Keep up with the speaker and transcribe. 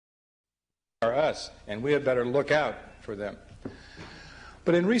are us, and we had better look out for them.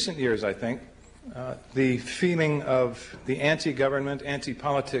 But in recent years, I think, the feeling of the anti-government,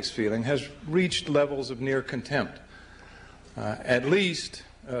 anti-politics feeling has reached levels of near contempt. At least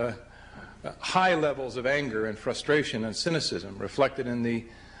high levels of anger and frustration and cynicism reflected in the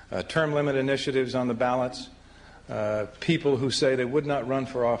term limit initiatives on the ballots, people who say they would not run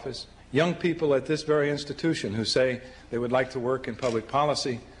for office, young people at this very institution who say they would like to work in public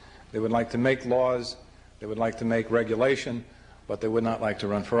policy, they would like to make laws, they would like to make regulation, but they would not like to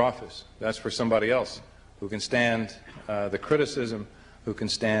run for office. That's for somebody else who can stand the criticism, who can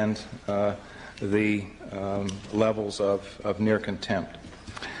stand the levels of near contempt.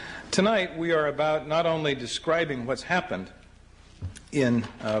 Tonight we are about not only describing what's happened in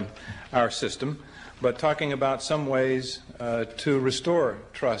our system, but talking about some ways to restore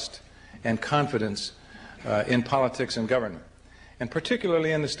trust and confidence in politics and government, and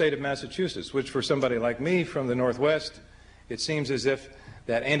particularly in the state of Massachusetts, which for somebody like me from the Northwest, it seems as if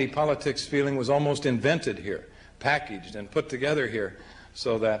that anti-politics feeling was almost invented here, packaged and put together here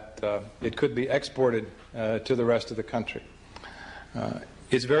so that it could be exported to the rest of the country.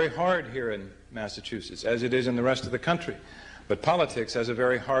 It's very hard here in Massachusetts, as it is in the rest of the country, but politics has a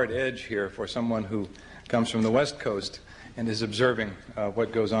very hard edge here for someone who comes from the West Coast and is observing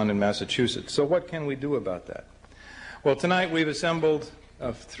what goes on in Massachusetts. So what can we do about that? Well, tonight we've assembled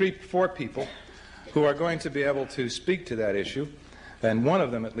 4 people who are going to be able to speak to that issue, and one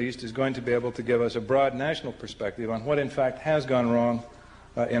of them at least is going to be able to give us a broad national perspective on what in fact has gone wrong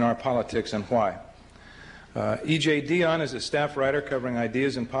in our politics and why. E.J. Dionne is a staff writer covering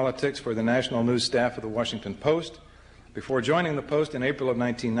ideas and politics for the national news staff of the Washington Post. Before joining the Post in April of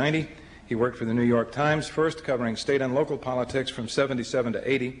 1990, he worked for the New York Times, first covering state and local politics from 77 to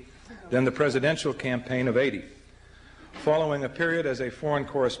 80, then the presidential campaign of 80. Following a period as a foreign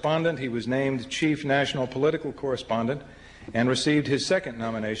correspondent, he was named Chief National Political Correspondent and received his second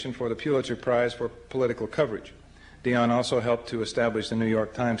nomination for the Pulitzer Prize for Political Coverage. Dionne also helped to establish the New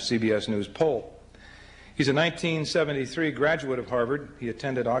York Times CBS News poll. He's a 1973 graduate of Harvard. He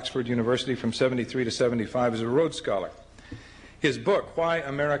attended Oxford University from 73 to 75 as a Rhodes Scholar. His book, Why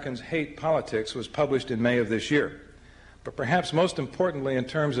Americans Hate Politics, was published in May of this year. But perhaps most importantly in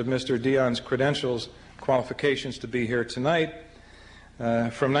terms of Mr. Dionne's credentials, qualifications to be here tonight,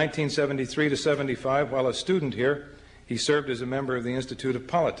 from 1973 to 75, while a student here, he served as a member of the Institute of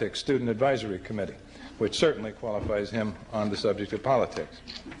Politics Student Advisory Committee, which certainly qualifies him on the subject of politics.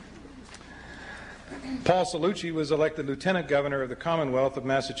 Paul Cellucci was elected Lieutenant Governor of the Commonwealth of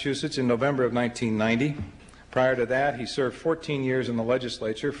Massachusetts in November of 1990. Prior to that, he served 14 years in the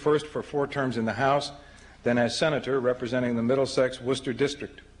legislature, first for 4 terms in the House, then as senator representing the Middlesex-Worcester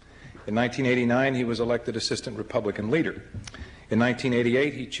District. In 1989, he was elected Assistant Republican Leader. In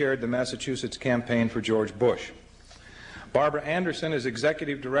 1988, he chaired the Massachusetts campaign for George Bush. Barbara Anderson is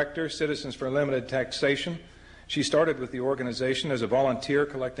Executive Director, Citizens for Limited Taxation. She started with the organization as a volunteer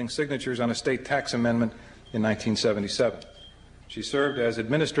collecting signatures on a state tax amendment in 1977. She served as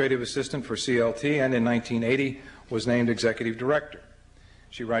Administrative Assistant for CLT and in 1980 was named Executive Director.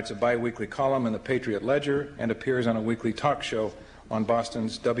 She writes a bi-weekly column in the Patriot Ledger and appears on a weekly talk show on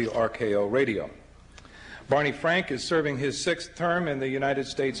Boston's WRKO radio. Barney Frank is serving his 6th term in the United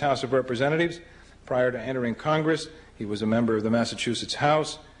States House of Representatives. Prior to entering Congress, he was a member of the Massachusetts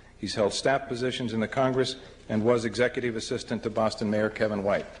House. He's held staff positions in the Congress and was executive assistant to Boston Mayor Kevin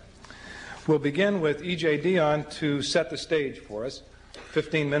White. We'll begin with E.J. Dionne to set the stage for us,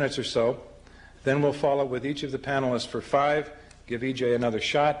 15 minutes or so. Then we'll follow with each of the panelists for 5, give E.J. another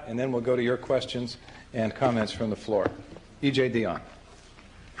shot, and then we'll go to your questions and comments from the floor. E.J. Dionne.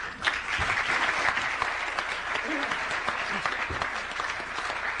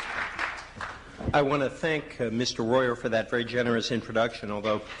 I want to thank Mr. Royer for that very generous introduction,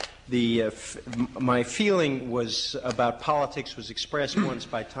 although my feeling was about politics was expressed once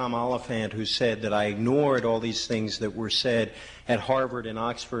by Tom Oliphant, who said that I ignored all these things that were said at Harvard and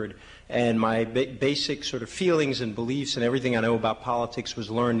Oxford, and my basic sort of feelings and beliefs and everything I know about politics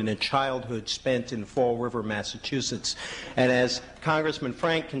was learned in a childhood spent in Fall River, Massachusetts. And as Congressman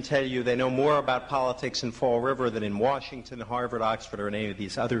Frank can tell you, they know more about politics in Fall River than in Washington, Harvard, Oxford, or any of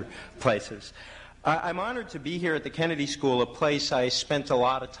these other places. I'm honored to be here at the Kennedy School, a place I spent a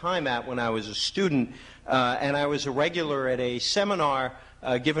lot of time at when I was a student, and I was a regular at a seminar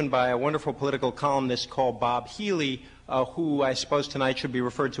given by a wonderful political columnist called Bob Healy, who I suppose tonight should be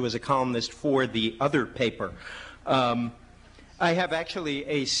referred to as a columnist for the other paper. I have actually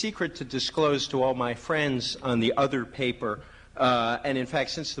a secret to disclose to all my friends on the other paper. And in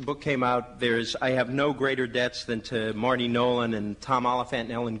fact, since the book came out, I have no greater debts than to Marty Nolan and Tom Oliphant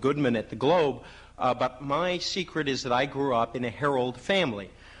and Ellen Goodman at the Globe. But my secret is that I grew up in a Herald family.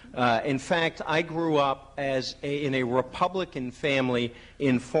 In fact, I grew up in a Republican family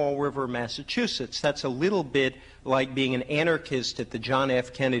in Fall River, Massachusetts. That's a little bit like being an anarchist at the John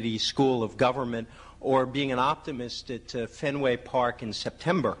F. Kennedy School of Government or being an optimist at Fenway Park in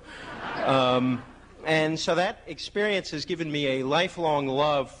September. And so that experience has given me a lifelong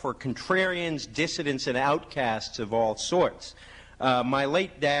love for contrarians, dissidents, and outcasts of all sorts. My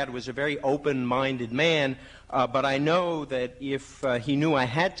late dad was a very open-minded man, but I know that if he knew I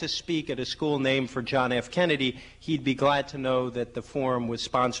had to speak at a school named for John F. Kennedy, he'd be glad to know that the forum was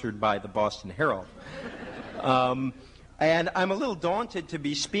sponsored by the Boston Herald. And I'm a little daunted to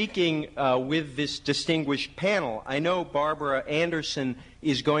be speaking with this distinguished panel. I know Barbara Anderson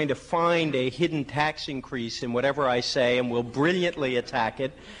is going to find a hidden tax increase in whatever I say and will brilliantly attack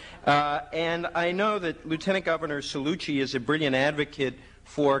it. And I know that Lieutenant Governor Cellucci is a brilliant advocate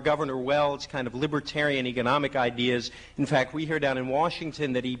for Governor Weld's kind of libertarian economic ideas. In fact, we hear down in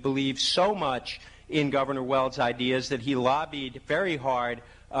Washington that he believes so much in Governor Weld's ideas that he lobbied very hard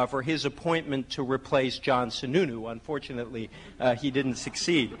for his appointment to replace John Sununu. Unfortunately, he didn't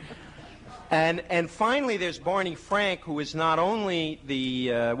succeed. And finally, there's Barney Frank, who is not only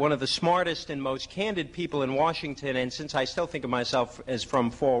one of the smartest and most candid people in Washington, and since I still think of myself as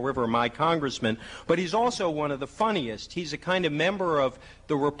from Fall River, my congressman, but he's also one of the funniest. He's a kind of member of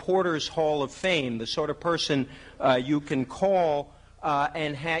the Reporters Hall of Fame, the sort of person you can call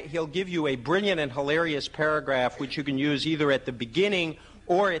and he'll give you a brilliant and hilarious paragraph which you can use either at the beginning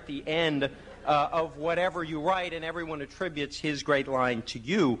or at the end of whatever you write, and everyone attributes his great line to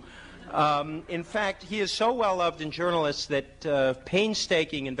you. In fact, he is so well loved in journalists that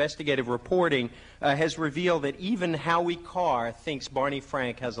painstaking investigative reporting has revealed that even Howie Carr thinks Barney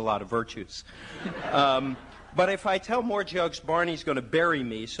Frank has a lot of virtues. But if I tell more jokes, Barney's going to bury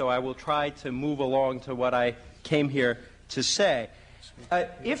me, so I will try to move along to what I came here to say.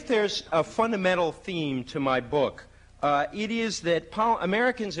 If there's a fundamental theme to my book, it is that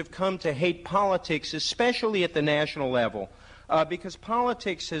Americans have come to hate politics, especially at the national level, because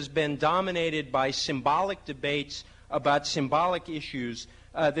politics has been dominated by symbolic debates about symbolic issues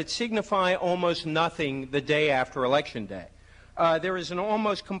that signify almost nothing the day after Election Day. There is an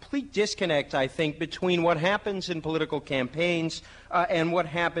almost complete disconnect, I think, between what happens in political campaigns and what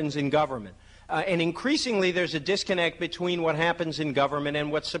happens in government. And increasingly, there's a disconnect between what happens in government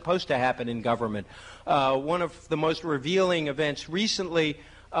and what's supposed to happen in government. One of the most revealing events recently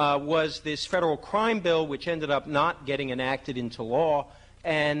was this federal crime bill, which ended up not getting enacted into law.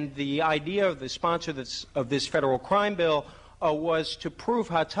 And the idea of the sponsor of this federal crime bill was to prove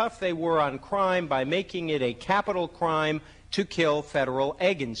how tough they were on crime by making it a capital crime to kill federal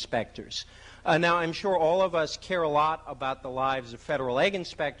egg inspectors. Now, I'm sure all of us care a lot about the lives of federal egg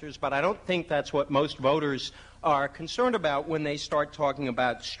inspectors, but I don't think that's what most voters are concerned about when they start talking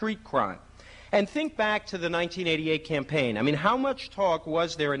about street crime. And think back to the 1988 campaign. I mean, how much talk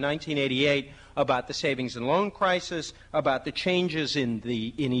was there in 1988 about the savings and loan crisis, about the changes in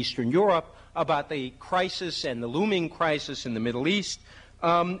Eastern Europe, about the crisis and the looming crisis in the Middle East?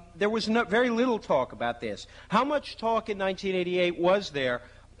 There was very little talk about this. How much talk in 1988 was there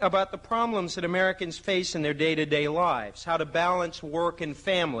about the problems that Americans face in their day-to-day lives, how to balance work and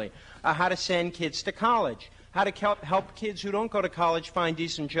family, how to send kids to college, how to help kids who don't go to college find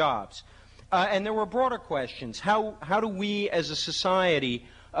decent jobs? And there were broader questions. How do we as a society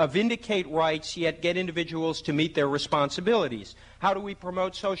vindicate rights yet get individuals to meet their responsibilities? How do we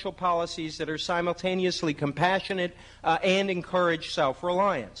promote social policies that are simultaneously compassionate and encourage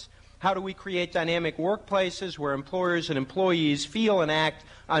self-reliance? How do we create dynamic workplaces where employers and employees feel and act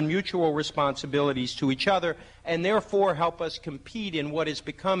on mutual responsibilities to each other and therefore help us compete in what is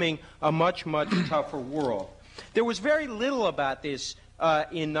becoming a much, much tougher world? There was very little about this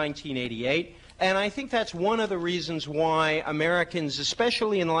in 1988, and I think that's one of the reasons why Americans,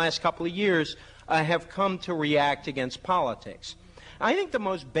 especially in the last couple of years, have come to react against politics. I think the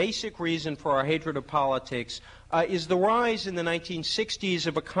most basic reason for our hatred of politics is the rise in the 1960s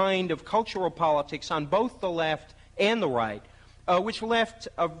of a kind of cultural politics on both the left and the right, which left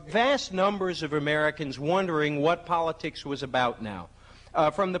vast numbers of Americans wondering what politics was about now.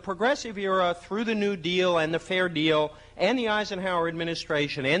 From the progressive era through the New Deal and the Fair Deal and the Eisenhower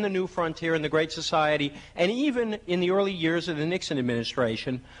administration and the New Frontier and the Great Society, and even in the early years of the Nixon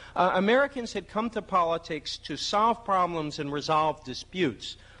administration, Americans had come to politics to solve problems and resolve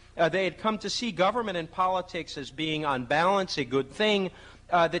disputes. They had come to see government and politics as being, on balance, a good thing,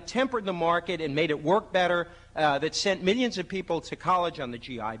 that tempered the market and made it work better, that sent millions of people to college on the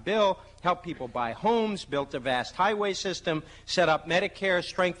GI Bill, helped people buy homes, built a vast highway system, set up Medicare,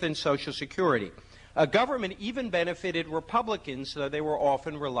 strengthened Social Security. Government even benefited Republicans, though they were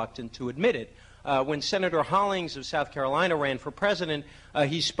often reluctant to admit it. When Senator Hollings of South Carolina ran for president,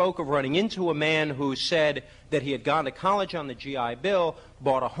 he spoke of running into a man who said that he had gone to college on the GI Bill,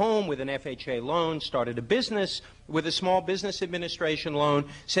 bought a home with an FHA loan, started a business with a Small Business Administration loan,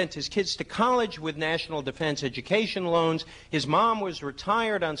 sent his kids to college with National Defense Education loans. His mom was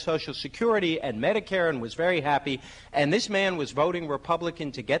retired on Social Security and Medicare and was very happy. And this man was voting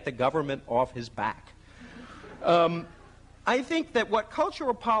Republican to get the government off his back. I think that what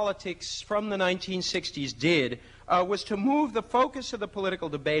cultural politics from the 1960s did was to move the focus of the political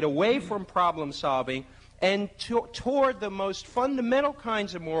debate away from problem solving and toward the most fundamental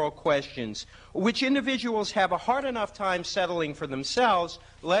kinds of moral questions, which individuals have a hard enough time settling for themselves,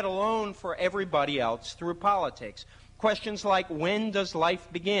 let alone for everybody else through politics. Questions like, when does life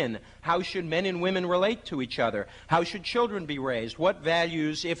begin? How should men and women relate to each other? How should children be raised? What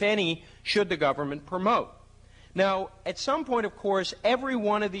values, if any, should the government promote? Now, at some point, of course, every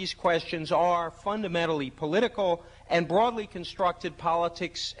one of these questions are fundamentally political, and broadly constructed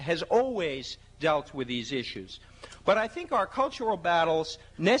politics has always dealt with these issues. But I think our cultural battles,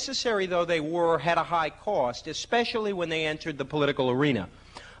 necessary though they were, had a high cost, especially when they entered the political arena.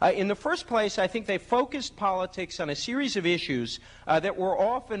 In the first place, I think they focused politics on a series of issues that were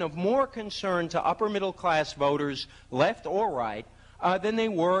often of more concern to upper-middle-class voters, left or right, than they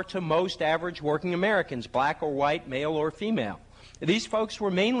were to most average working Americans, black or white, male or female. These folks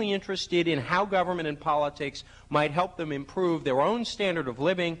were mainly interested in how government and politics might help them improve their own standard of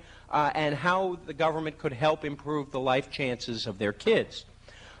living and how the government could help improve the life chances of their kids.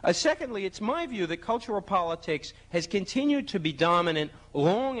 Secondly, it's my view that cultural politics has continued to be dominant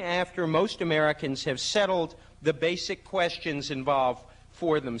long after most Americans have settled the basic questions involved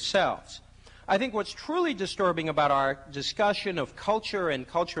for themselves. I think what's truly disturbing about our discussion of culture and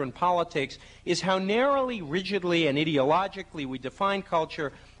politics is how narrowly, rigidly, and ideologically we define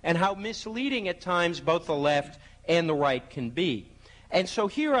culture, and how misleading at times both the left and the right can be. And so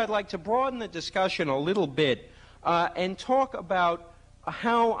here I'd like to broaden the discussion a little bit and talk about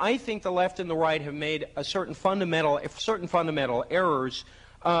how I think the left and the right have made certain fundamental errors.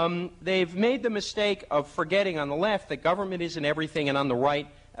 They've made the mistake of forgetting on the left that government isn't everything, and on the right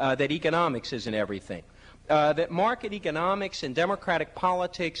that economics isn't everything. That market economics and democratic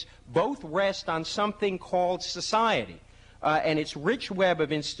politics both rest on something called society and its rich web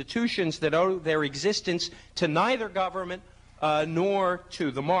of institutions that owe their existence to neither government nor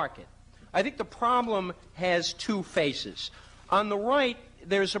to the market. I think the problem has two faces. On the right,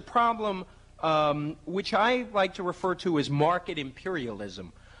 there's a problem which I like to refer to as market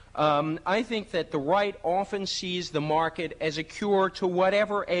imperialism. I think that the right often sees the market as a cure to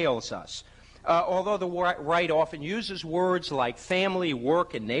whatever ails us. Although the right often uses words like family,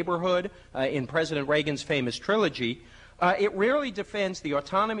 work, and neighborhood in President Reagan's famous trilogy, it rarely defends the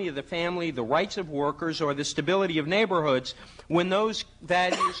autonomy of the family, the rights of workers, or the stability of neighborhoods when those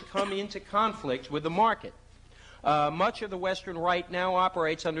values come into conflict with the market. Much of the Western right now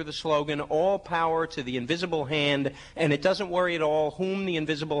operates under the slogan, all power to the invisible hand, and it doesn't worry at all whom the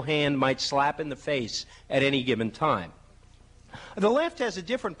invisible hand might slap in the face at any given time. The left has a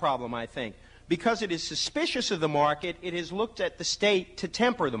different problem, I think. Because it is suspicious of the market, it has looked at the state to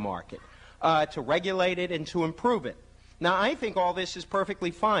temper the market, to regulate it and to improve it. Now, I think all this is perfectly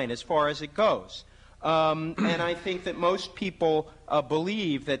fine as far as it goes. And I think that most people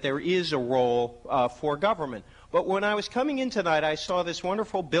believe that there is a role for government. But when I was coming in tonight, I saw this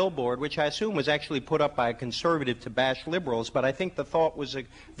wonderful billboard, which I assume was actually put up by a conservative to bash liberals, but I think the thought was a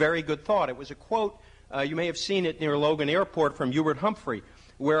very good thought. It was a quote, you may have seen it near Logan Airport, from Hubert Humphrey,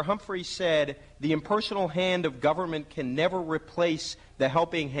 where Humphrey said, "The impersonal hand of government can never replace the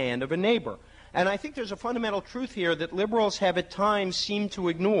helping hand of a neighbor." And I think there's a fundamental truth here that liberals have at times seemed to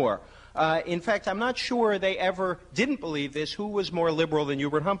ignore. In fact, I'm not sure they ever didn't believe this, who was more liberal than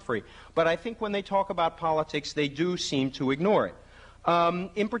Hubert Humphrey. But I think when they talk about politics, they do seem to ignore it.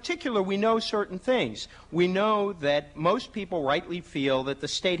 In particular, we know certain things. We know that most people rightly feel that the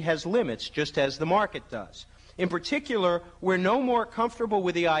state has limits, just as the market does. In particular, we're no more comfortable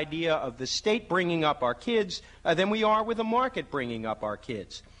with the idea of the state bringing up our kids than we are with the market bringing up our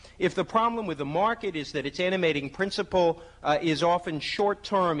kids. If the problem with the market is that its animating principle is often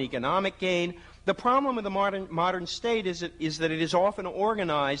short-term economic gain, The problem with the modern state is that it is often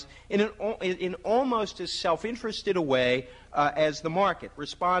organized in almost as self-interested a way as the market,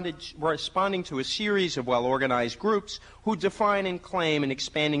 responding to a series of well-organized groups who define and claim an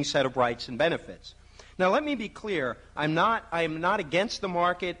expanding set of rights and benefits. Now, let me be clear. I am not against the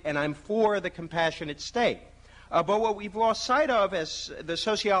market, and I'm for the compassionate state. But what we've lost sight of, as the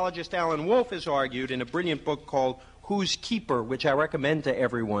sociologist Alan Wolf has argued in a brilliant book called Who's Keeper, which I recommend to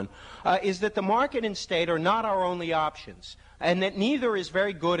everyone, is that the market and state are not our only options, and that neither is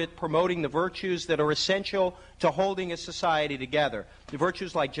very good at promoting the virtues that are essential to holding a society together. The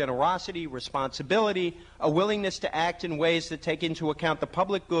virtues like generosity, responsibility, a willingness to act in ways that take into account the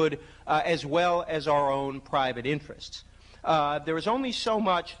public good as well as our own private interests. There is only so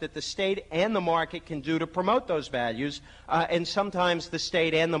much that the state and the market can do to promote those values, and sometimes the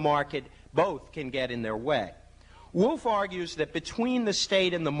state and the market both can get in their way. Wolf argues that between the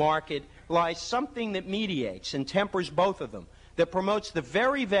state and the market lies something that mediates and tempers both of them, that promotes the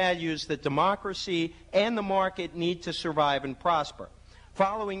very values that democracy and the market need to survive and prosper.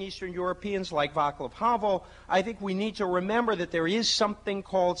 Following Eastern Europeans like Václav Havel, I think we need to remember that there is something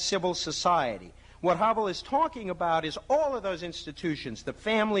called civil society. What Havel is talking about is all of those institutions, the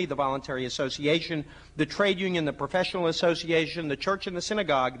family, the voluntary association, the trade union, the professional association, the church and the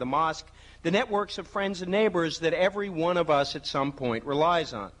synagogue, the mosque, the networks of friends and neighbors that every one of us at some point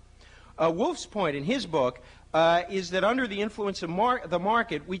relies on. Wolf's point in his book is that under the influence of the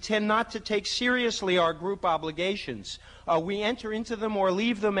market, we tend not to take seriously our group obligations. We enter into them or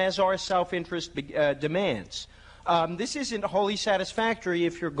leave them as our self-interest demands. This isn't wholly satisfactory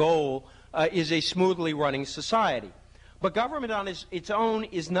if your goal is a smoothly running society. But government on its own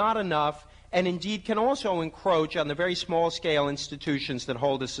is not enough, and indeed can also encroach on the very small-scale institutions that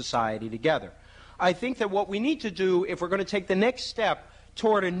hold a society together. I think that what we need to do, if we're going to take the next step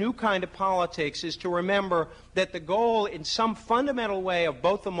toward a new kind of politics, is to remember that the goal in some fundamental way of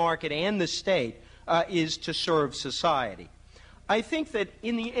both the market and the state is to serve society. I think that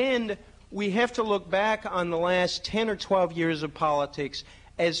in the end, we have to look back on the last 10 or 12 years of politics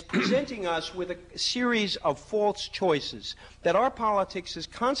as presenting us with a series of false choices, that our politics has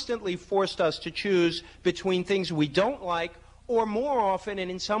constantly forced us to choose between things we don't like, or more often,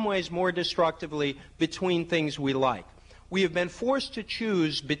 and in some ways more destructively, between things we like. We have been forced to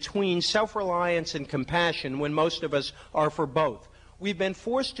choose between self-reliance and compassion when most of us are for both. We've been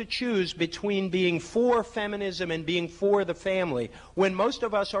forced to choose between being for feminism and being for the family, when most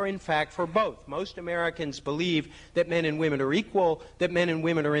of us are in fact for both. Most Americans believe that men and women are equal, that men and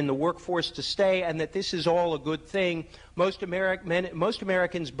women are in the workforce to stay, and that this is all a good thing. Most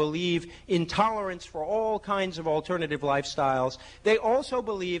Americans believe in tolerance for all kinds of alternative lifestyles. They also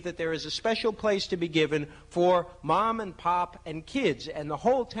believe that there is a special place to be given for mom and pop and kids, and the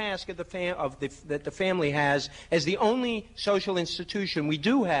whole task of that the family has as the only social institution we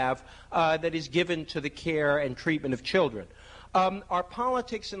do have that is given to the care and treatment of children. Our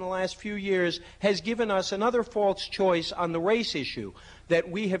politics in the last few years has given us another false choice on the race issue, that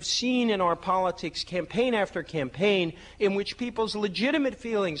we have seen in our politics campaign after campaign in which people's legitimate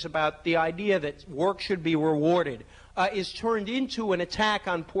feelings about the idea that work should be rewarded is turned into an attack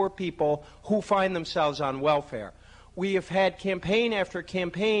on poor people who find themselves on welfare. We have had campaign after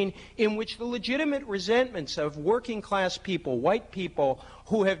campaign in which the legitimate resentments of working class people, white people,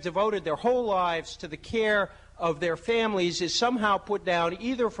 who have devoted their whole lives to the care of their families is somehow put down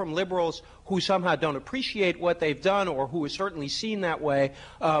either from liberals who somehow don't appreciate what they've done, or who are certainly seen that way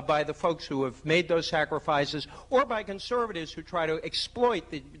by the folks who have made those sacrifices, or by conservatives who try to exploit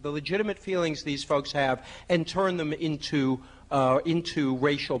the legitimate feelings these folks have and turn them into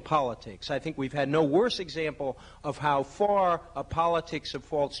racial politics. I think we've had no worse example of how far a politics of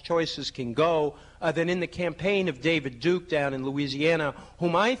false choices can go than in the campaign of David Duke down in Louisiana,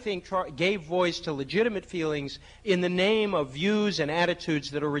 whom I think gave voice to legitimate feelings in the name of views and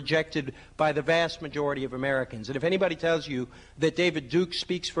attitudes that are rejected by the vast majority of Americans. And if anybody tells you that David Duke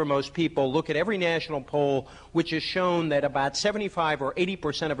speaks for most people, look at every national poll which has shown that about 75 or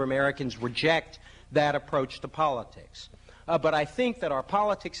 80% of Americans reject that approach to politics. But I think that our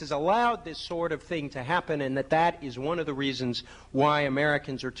politics has allowed this sort of thing to happen, and that is one of the reasons why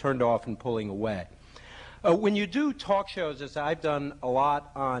Americans are turned off and pulling away. When you do talk shows, as I've done a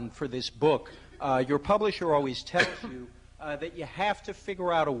lot on for this book, your publisher always tells you that you have to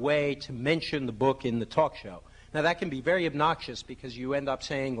figure out a way to mention the book in the talk show. Now, that can be very obnoxious because you end up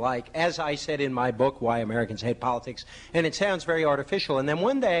saying, like, as I said in my book, Why Americans Hate Politics, and it sounds very artificial. And then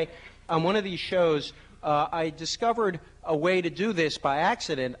one day, on one of these shows, I discovered a way to do this by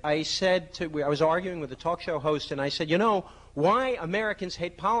accident. I was arguing with a talk show host, and I said, you know, Why Americans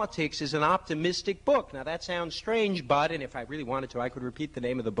Hate Politics is an optimistic book. Now, that sounds strange, but, and if I really wanted to, I could repeat the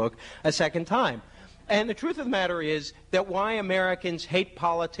name of the book a second time. And the truth of the matter is that Why Americans Hate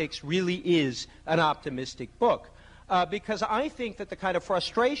Politics really is an optimistic book. Because I think that the kind of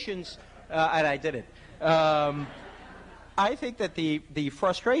frustrations, and I did it, I think that the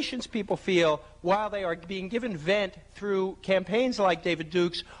frustrations people feel while they are being given vent through campaigns like David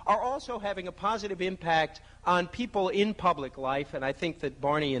Duke's are also having a positive impact on people in public life, and I think that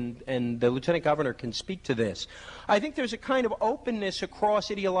Barney and the Lieutenant Governor can speak to this. I think there's a kind of openness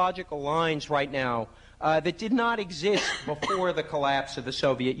across ideological lines right now that did not exist before the collapse of the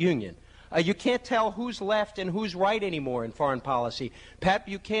Soviet Union. You can't tell who's left and who's right anymore in foreign policy. Pat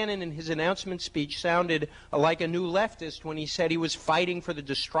Buchanan, in his announcement speech, sounded like a new leftist when he said he was fighting for the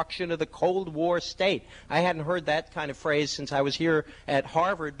destruction of the Cold War state. I hadn't heard that kind of phrase since I was here at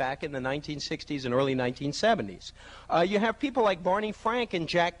Harvard back in the 1960s and early 1970s. You have people like Barney Frank and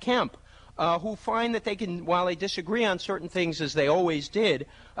Jack Kemp, who find that they can, while they disagree on certain things as they always did,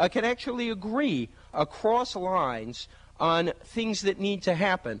 can actually agree across lines on things that need to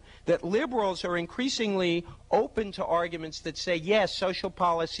happen, that liberals are increasingly open to arguments that say, yes, social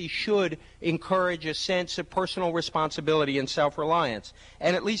policy should encourage a sense of personal responsibility and self-reliance.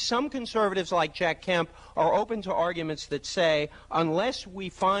 And at least some conservatives like Jack Kemp are open to arguments that say, unless we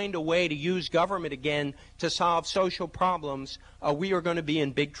find a way to use government again to solve social problems, we are going to be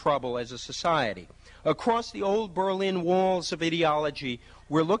in big trouble as a society. Across the old Berlin walls of ideology,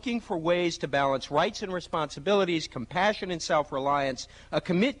 we're looking for ways to balance rights and responsibilities, compassion and self-reliance, a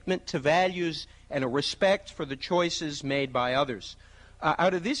commitment to values, and a respect for the choices made by others.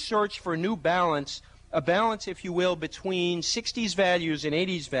 Out of this search for a new balance, a balance, if you will, between 60s values and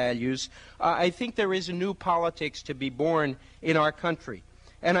 80s values, I think there is a new politics to be born in our country.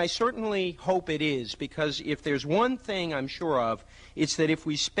 And I certainly hope it is, because if there's one thing I'm sure of, it's that if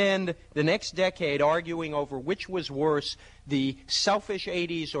we spend the next decade arguing over which was worse, the selfish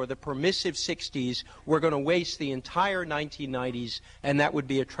 80s or the permissive 60s, we're going to waste the entire 1990s, and that would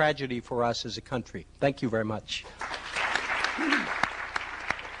be a tragedy for us as a country. Thank you very much.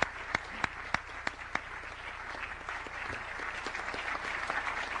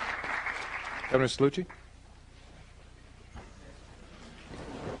 Governor Cellucci.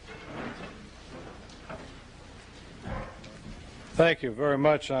 Thank you very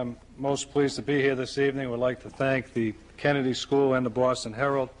much. I'm most pleased to be here this evening. I would like to thank the Kennedy School and the Boston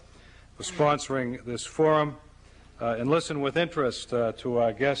Herald for sponsoring this forum and listen with interest to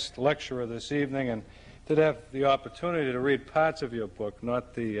our guest lecturer this evening, and did have the opportunity to read parts of your book,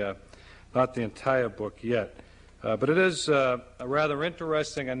 not the entire book yet. But it is a rather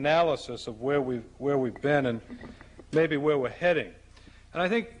interesting analysis of where we've been and maybe where we're heading. And I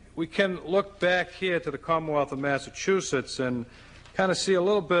think we can look back here to the Commonwealth of Massachusetts and kind of see a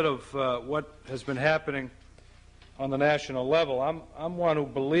little bit of what has been happening on the national level. I'm one who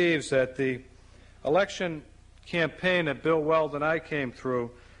believes that the election campaign that Bill Weld and I came through,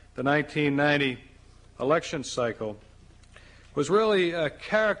 the 1990 election cycle, was really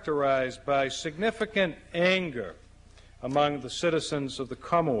characterized by significant anger among the citizens of the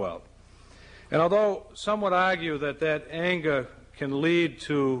Commonwealth. And although some would argue that that anger can lead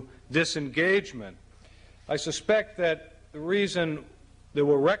to disengagement, I suspect that the reason there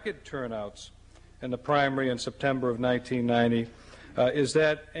were record turnouts in the primary in September of 1990 is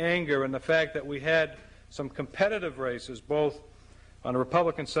that anger and the fact that we had some competitive races, both on the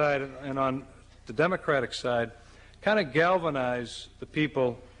Republican side and on the Democratic side, kind of galvanized the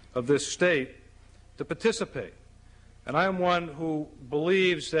people of this state to participate. And I am one who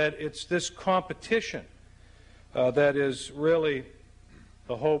believes that it's this competition that is really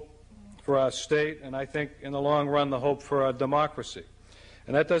the hope for our state, and I think in the long run the hope for our democracy.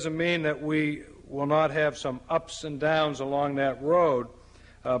 And that doesn't mean that we will not have some ups and downs along that road,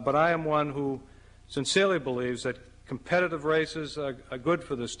 but I am one who sincerely believes that competitive races are good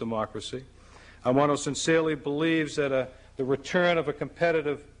for this democracy. I'm one who sincerely believes that the return of a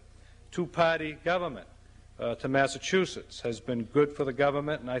competitive two-party government to Massachusetts has been good for the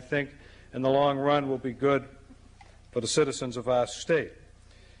government, and I think in the long run will be good for the citizens of our state.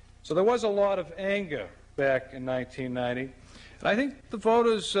 So there was a lot of anger back in 1990, and I think the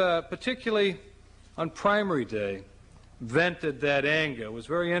voters, particularly on primary day, vented that anger. It was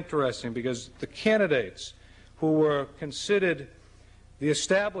very interesting because the candidates who were considered the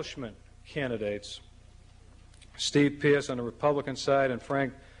establishment candidates, Steve Pearce on the Republican side and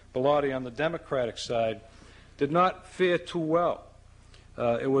Frank Bellotti on the Democratic side, did not fare too well.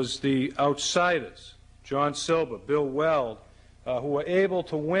 It was the outsiders, John Silber, Bill Weld, who were able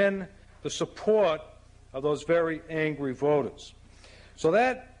to win the support of those very angry voters. So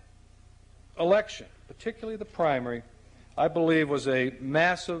that election, particularly the primary, I believe was a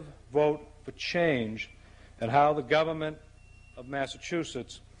massive vote for change in how the government of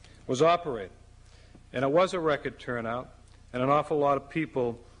Massachusetts was operating. And it was a record turnout, and an awful lot of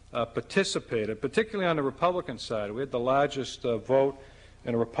people participated, particularly on the Republican side. We had the largest vote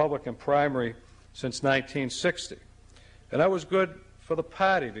in a Republican primary since 1960. And that was good for the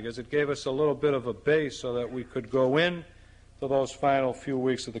party because it gave us a little bit of a base so that we could go in to those final few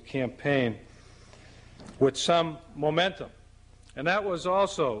weeks of the campaign with some momentum. And that was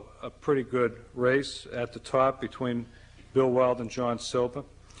also a pretty good race at the top between Bill Weld and John Silber.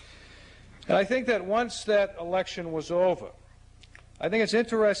 And I think that once that election was over, I think it's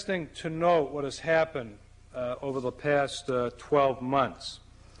interesting to note what has happened over the past 12 months.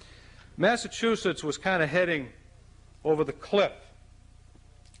 Massachusetts was kind of heading over the cliff.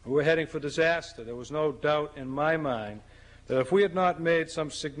 We were heading for disaster. There was no doubt in my mind that if we had not made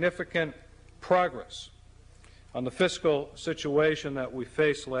some significant progress on the fiscal situation that we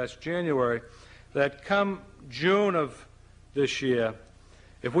faced last January, that come June of this year,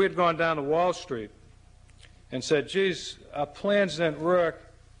 if we had gone down to Wall Street and said, geez, our plans didn't work,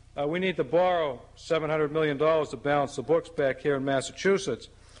 we need to borrow $700 million to balance the books back here in Massachusetts,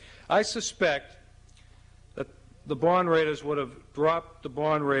 I suspect that the bond raters would have dropped the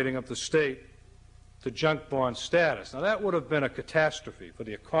bond rating of the state to junk bond status. Now, that would have been a catastrophe for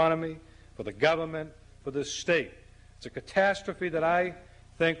the economy, for the government, for this state. It's a catastrophe that I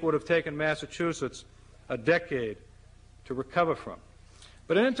think would have taken Massachusetts a decade to recover from.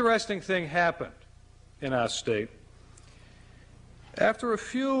 But an interesting thing happened in our state. After a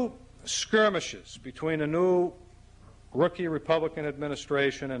few skirmishes between the new rookie Republican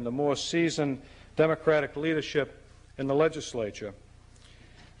administration and the more seasoned Democratic leadership in the legislature,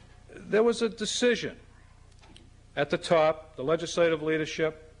 there was a decision at the top, the legislative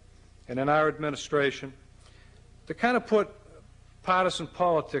leadership, and in our administration, to kind of put partisan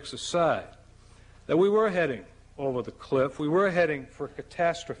politics aside, that we were heading over the cliff, we were heading for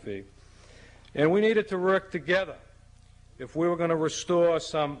catastrophe, and we needed to work together if we were going to restore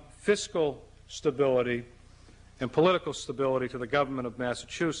some fiscal stability and political stability to the government of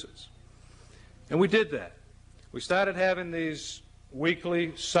Massachusetts. And we did that. We started having these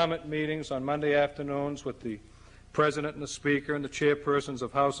weekly summit meetings on Monday afternoons with the President and the Speaker and the chairpersons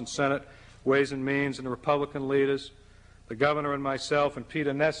of House and Senate, Ways and Means, and the Republican leaders, the Governor and myself, and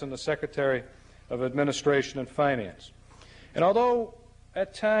Peter Nesson, the Secretary of Administration and Finance. And although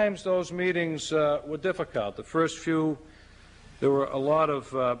at times those meetings were difficult, the first few, there were a lot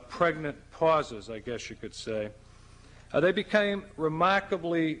of pregnant pauses, I guess you could say, they became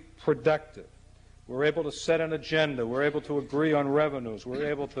remarkably productive. We were able to set an agenda. We were able to agree on revenues. We were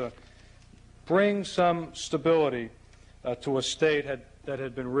able to bring some stability to a state that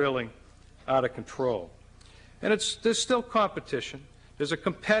had been reeling out of control. And there's still competition. There's a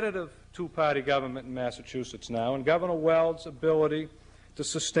competitive two-party government in Massachusetts now, and Governor Weld's ability to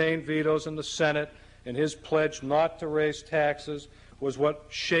sustain vetoes in the Senate and his pledge not to raise taxes was what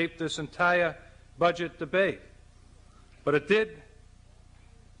shaped this entire budget debate. But it did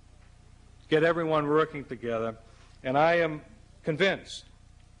get everyone working together, and I am convinced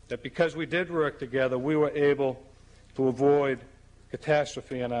that because we did work together, we were able to avoid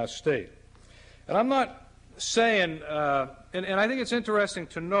catastrophe in our state. And I'm not saying, and I think it's interesting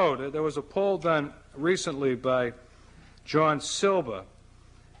to note, there was a poll done recently by John Silber,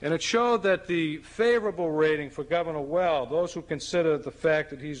 and it showed that the favorable rating for Governor Weld, those who consider the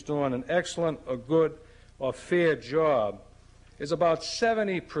fact that he's doing an excellent, a good, or fair job, is about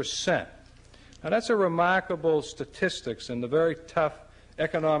 70%. Now, that's a remarkable statistics in the very tough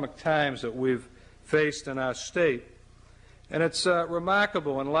economic times that we've faced in our state. And it's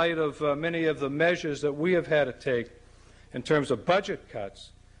remarkable in light of many of the measures that we have had to take in terms of budget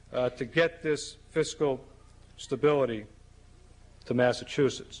cuts to get this fiscal stability to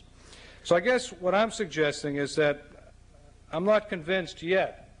Massachusetts. So I guess what I'm suggesting is that I'm not convinced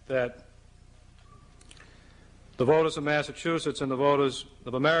yet that the voters of Massachusetts and the voters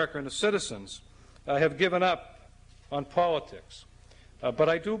of America and the citizens have given up on politics. But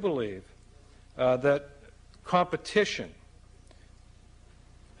I do believe that competition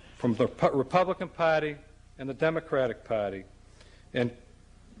from the Republican Party and the Democratic Party and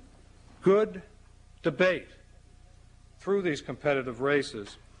good debate through these competitive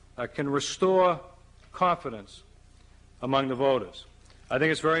races can restore confidence among the voters. I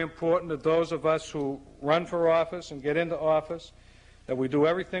think it's very important that those of us who run for office and get into office, that we do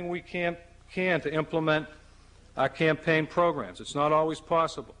everything we can to implement our campaign programs. It's not always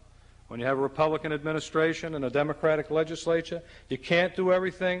possible. when you have a Republican administration and a Democratic legislature, you can't do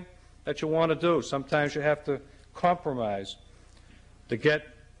everything that you want to do. Sometimes you have to compromise to get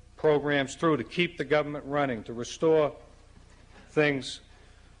programs through, to keep the government running, to restore things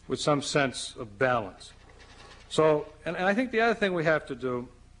with some sense of balance. So, and I think the other thing we have to do,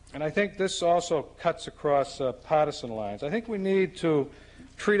 and I think this also cuts across partisan lines, I think we need to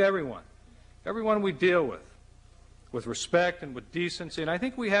treat everyone we deal with respect and with decency, and I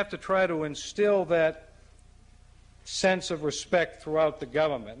think we have to try to instill that sense of respect throughout the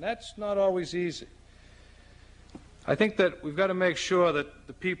government, and that's not always easy. I think that we've got to make sure that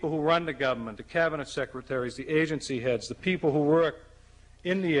the people who run the government, the cabinet secretaries, the agency heads, the people who work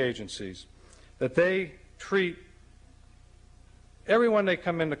in the agencies, that they treat everyone they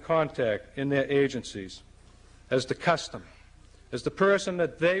come into contact in their agencies as the customer, as the person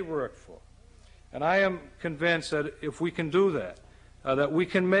that they work for. And I am convinced that if we can do that, that we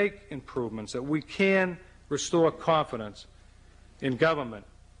can make improvements, that we can restore confidence in government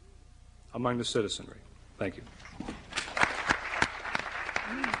among the citizenry. Thank you.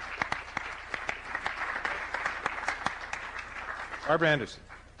 Barbara Anderson.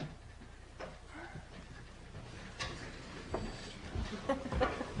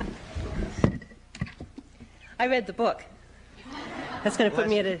 I read the book. That's going to put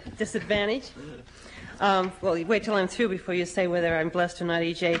me at a disadvantage. Well, you wait till I'm through before you say whether I'm blessed or not,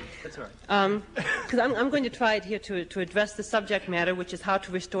 E.J. That's all right. Because I'm going to try here to address the subject matter, which is how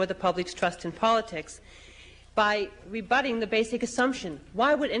to restore the public's trust in politics, by rebutting the basic assumption.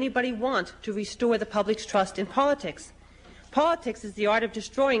 Why would anybody want to restore the public's trust in politics? Politics is the art of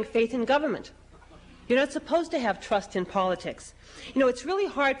destroying faith in government. You're not supposed to have trust in politics. You know, it's really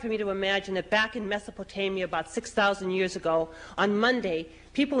hard for me to imagine that back in Mesopotamia about 6,000 years ago, on Monday,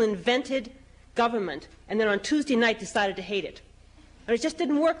 people invented government and then on Tuesday night decided to hate it. And it just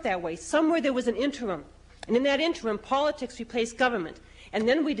didn't work that way. Somewhere there was an interim. And in that interim, politics replaced government. And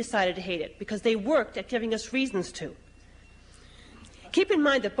then we decided to hate it because they worked at giving us reasons to. Keep in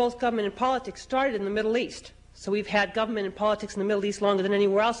mind that both government and politics started in the Middle East. So we've had government and politics in the Middle East longer than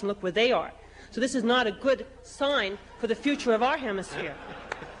anywhere else, and look where they are. So this is not a good sign for the future of our hemisphere.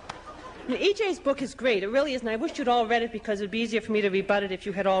 E.J.'s book is great. It really is, and I wish you'd all read it because it would be easier for me to rebut it if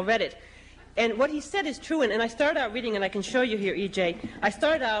you had all read it. And what he said is true, and I started out reading, and I can show you here, E.J. I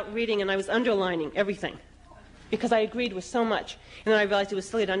started out reading, and I was underlining everything because I agreed with so much. And then I realized it was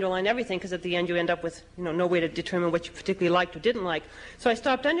silly to underline everything because at the end you end up with no way to determine what you particularly liked or didn't like. So I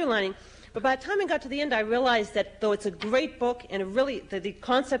stopped underlining. But by the time I got to the end, I realized that though it's a great book and the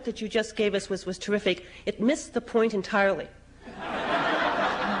concept that you just gave us was terrific, it missed the point entirely.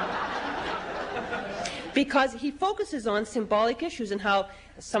 Because he focuses on symbolic issues and how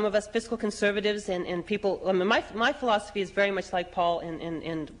some of us fiscal conservatives and people, I mean, my philosophy is very much like Paul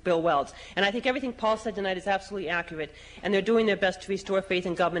and Bill Weld's. And I think everything Paul said tonight is absolutely accurate. And they're doing their best to restore faith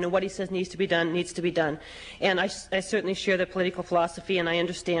in government, and what he says needs to be done, needs to be done. And I certainly share their political philosophy, and I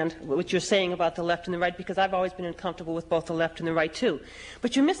understand what you're saying about the left and the right, because I've always been uncomfortable with both the left and the right, too.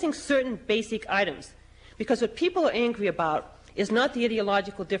 But you're missing certain basic items, because what people are angry about is not the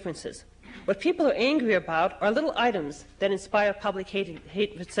ideological differences. What people are angry about are little items that inspire public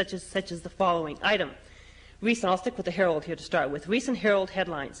hate such as the following. Item. Recent, I'll stick with the Herald here to start with. Recent Herald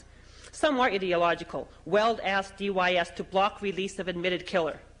headlines. Some are ideological. Weld asked DYS to block release of admitted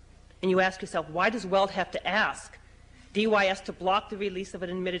killer. And you ask yourself, why does Weld have to ask DYS to block the release of an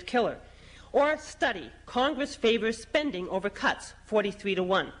admitted killer? Or study. Congress favors spending over cuts,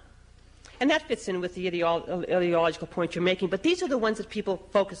 43-1. And that fits in with the ideological point you're making, but these are the ones that people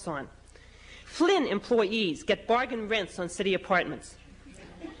focus on. Flynn employees get bargain rents on city apartments.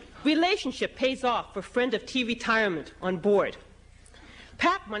 Relationship pays off for friend of T retirement on board.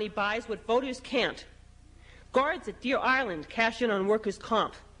 PAC money buys what voters can't. Guards at Deer Island cash in on workers'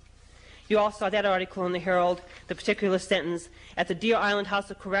 comp. You all saw that article in the Herald, the particular sentence. At the Deer Island House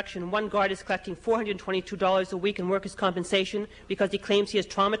of Correction, one guard is collecting $422 a week in workers' compensation because he claims he is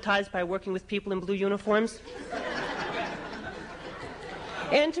traumatized by working with people in blue uniforms.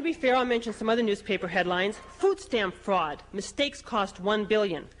 And to be fair, I'll mention some other newspaper headlines. Food stamp fraud. Mistakes cost $1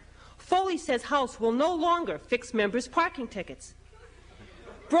 billion. Foley says House will no longer fix members' parking tickets.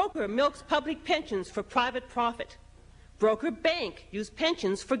 Broker milks public pensions for private profit. Broker bank used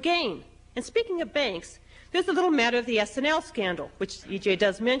pensions for gain. And speaking of banks, there's the little matter of the SNL scandal, which E.J.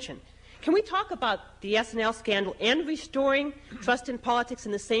 does mention. Can we talk about the SNL scandal and restoring trust in politics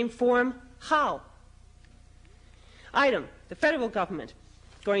in the same forum? How? Item. The federal government.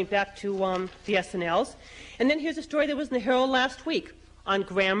 Going back to the SNLs. And then here's a story that was in the Herald last week on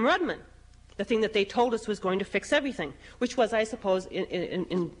Graham Rudman, the thing that they told us was going to fix everything, which was, I suppose,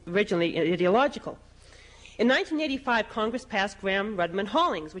 originally ideological. In 1985, Congress passed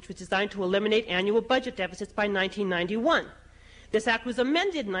Gramm-Rudman-Hollings, which was designed to eliminate annual budget deficits by 1991. This act was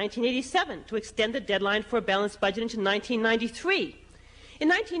amended in 1987 to extend the deadline for a balanced budget into 1993. In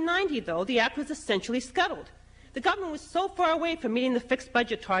 1990, though, the act was essentially scuttled. The government was so far away from meeting the fixed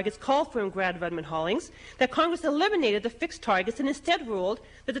budget targets called for in Gramm-Rudman-Hollings that Congress eliminated the fixed targets and instead ruled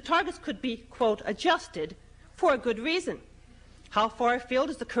that the targets could be, quote, adjusted for a good reason. How far afield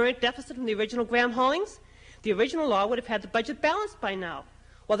is the current deficit from the original Gramm-Hollings? The original law would have had the budget balanced by now,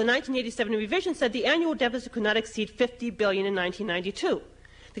 while the 1987 revision said the annual deficit could not exceed $50 billion in 1992.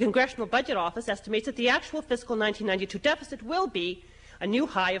 The Congressional Budget Office estimates that the actual fiscal 1992 deficit will be a new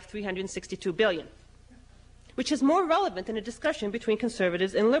high of $362 billion, which is more relevant than a discussion between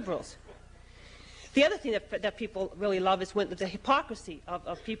conservatives and liberals. The other thing that people really love is the hypocrisy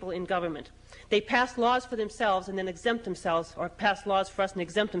of people in government. They pass laws for themselves and then exempt themselves, or pass laws for us and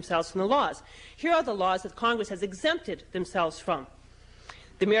exempt themselves from the laws. Here are the laws that Congress has exempted themselves from.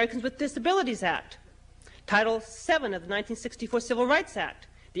 The Americans with Disabilities Act, Title VII of the 1964 Civil Rights Act,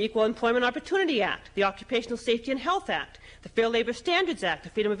 the Equal Employment Opportunity Act, the Occupational Safety and Health Act, the Fair Labor Standards Act, the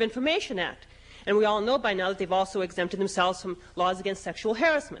Freedom of Information Act. And we all know by now that they've also exempted themselves from laws against sexual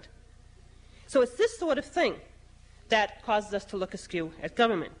harassment. So it's this sort of thing that causes us to look askew at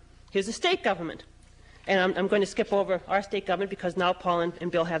government. Here's the state government. And I'm going to skip over our state government because now Paul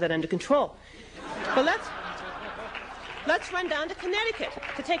and Bill have that under control. But let's run down to Connecticut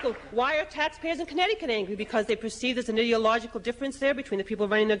to take a why are taxpayers in Connecticut angry because they perceive there's an ideological difference there between the people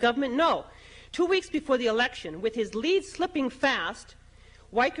running their government? No. 2 weeks before the election, with his lead slipping fast,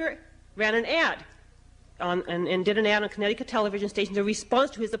 Weicker ran an ad and did an ad on Connecticut television stations in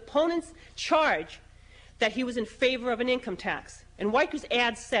response to his opponent's charge that he was in favor of an income tax. And Weicker's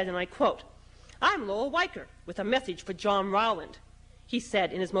ad said, and I quote, "I'm Lowell Weicker with a message for John Rowland," he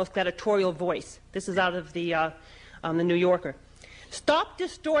said in his most gladiatorial voice. This is out of the New Yorker. "Stop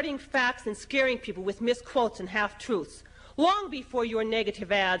distorting facts and scaring people with misquotes and half-truths. Long before your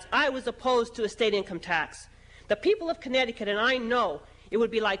negative ads, I was opposed to a state income tax. The people of Connecticut and I know it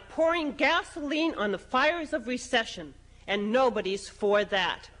would be like pouring gasoline on the fires of recession, and nobody's for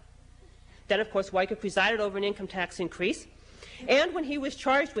that." Then, of course, Weicker presided over an income tax increase. And when he was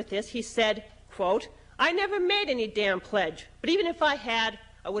charged with this, he said, quote, "I never made any damn pledge, but even if I had,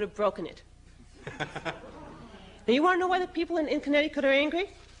 I would have broken it." Now, you want to know why the people in Connecticut are angry?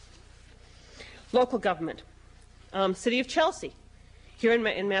 Local government. City of Chelsea, here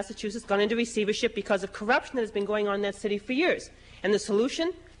in Massachusetts, gone into receivership because of corruption that has been going on in that city for years. And the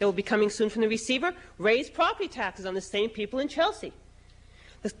solution that will be coming soon from the receiver, raise property taxes on the same people in Chelsea.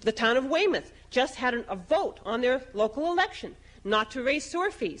 The town of Weymouth just had a vote on their local election not to raise sewer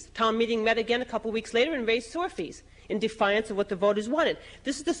fees. The town meeting met again a couple weeks later and raised sewer fees in defiance of what the voters wanted.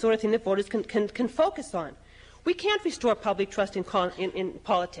 This is the sort of thing that voters can focus on. We can't restore public trust in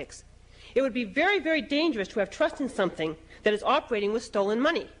politics. It would be very, very dangerous to have trust in something that is operating with stolen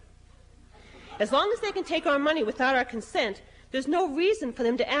money. As long as they can take our money without our consent, there's no reason for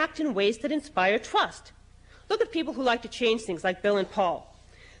them to act in ways that inspire trust. Look at people who like to change things like Bill and Paul.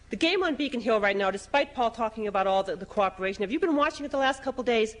 The game on Beacon Hill right now, despite Paul talking about all the cooperation, have you been watching it the last couple of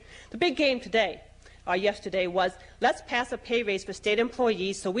days? The big game today, yesterday, was let's pass a pay raise for state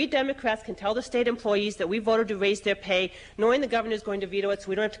employees so we Democrats can tell the state employees that we voted to raise their pay, knowing the governor is going to veto it so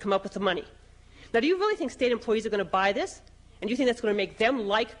we don't have to come up with the money. Now, do you really think state employees are going to buy this? And do you think that's going to make them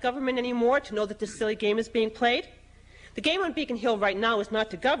like government anymore, to know that this silly game is being played? The game on Beacon Hill right now is not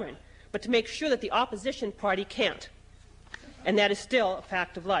to govern, but to make sure that the opposition party can't. And that is still a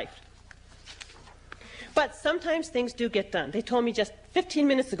fact of life. But sometimes things do get done. They told me just 15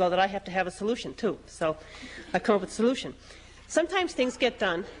 minutes ago that I have to have a solution, too. So I've come up with a solution. Sometimes things get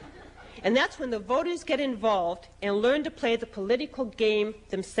done, and that's when the voters get involved and learn to play the political game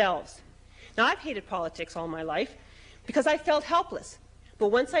themselves. Now, I've hated politics all my life because I felt helpless. But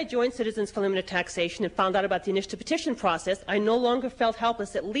once I joined Citizens for Limited Taxation and found out about the initiative petition process, I no longer felt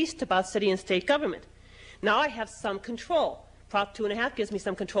helpless, at least about city and state government. Now I have some control. Prop 2.5 gives me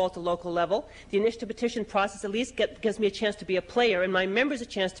some control at the local level. The initiative petition process at least gives me a chance to be a player, and my members a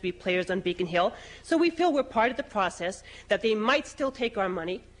chance to be players on Beacon Hill. So we feel we're part of the process, that they might still take our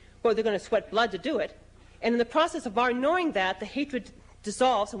money, or they're going to sweat blood to do it. And in the process of our knowing that, the hatred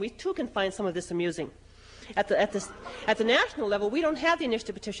dissolves, and we too can find some of this amusing. At the national level, we don't have the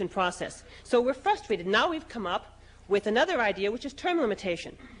initiative petition process. So we're frustrated. Now we've come up with another idea, which is term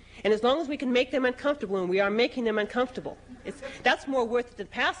limitation. And as long as we can make them uncomfortable, and we are making them uncomfortable, that's more worth it than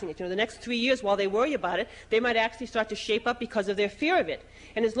passing it. You know, the next 3 years, while they worry about it, they might actually start to shape up because of their fear of it.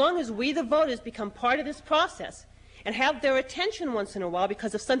 And as long as we, the voters, become part of this process and have their attention once in a while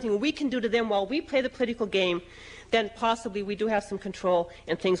because of something we can do to them while we play the political game, then possibly we do have some control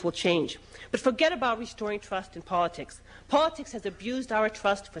and things will change. But forget about restoring trust in politics. Politics has abused our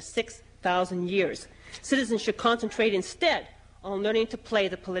trust for 6,000 years. Citizens should concentrate instead on learning to play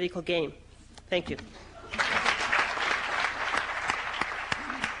the political game. Thank you.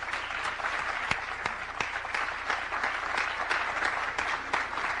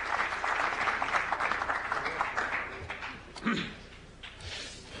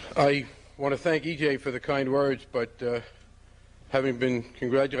 I want to thank EJ for the kind words, but having been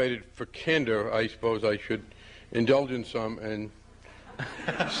congratulated for candor, I suppose I should indulge in some and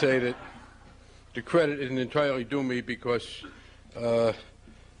say that the credit isn't entirely due me because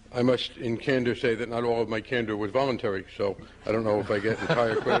I must, in candor, say that not all of my candor was voluntary, so I don't know if I get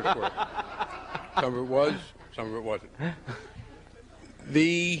entire credit for it. Some of it was, some of it wasn't.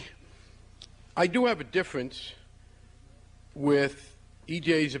 I do have a difference with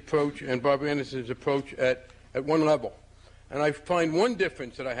EJ's approach and Barbara Anderson's approach at one level. And I find one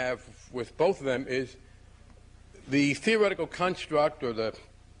difference that I have with both of them is the theoretical construct or the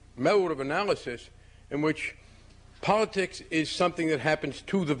mode of analysis in which politics is something that happens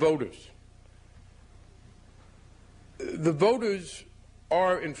to the voters. The voters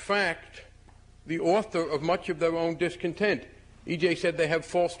are, in fact, the author of much of their own discontent. EJ said they have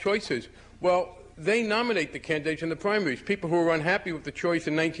false choices. Well, they nominate the candidates in the primaries. People who are unhappy with the choice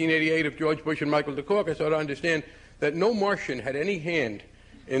in 1988 of George Bush and Michael Dukakis ought to understand that no Martian had any hand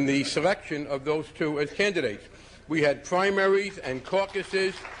in the selection of those two as candidates. We had primaries and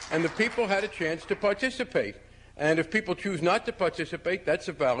caucuses, and the people had a chance to participate. And if people choose not to participate, that's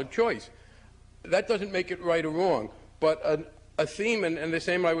a valid choice. That doesn't make it right or wrong. But a theme, and the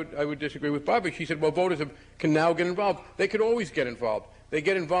same I would disagree with Barbara. She said, well, voters can now get involved. They could always get involved. They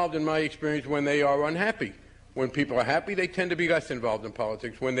get involved, in my experience, when they are unhappy. When people are happy, they tend to be less involved in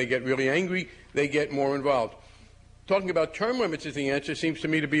politics. When they get really angry, they get more involved. Talking about term limits as the answer seems to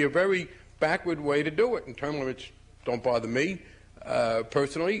me to be a very backward way to do it. And term limits don't bother me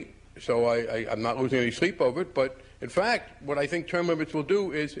personally, so I'm not losing any sleep over it. But, in fact, what I think term limits will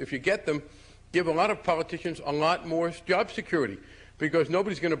do is, if you get them, give a lot of politicians a lot more job security, because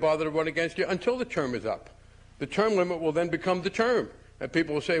nobody's going to bother to run against you until the term is up. The term limit will then become the term. And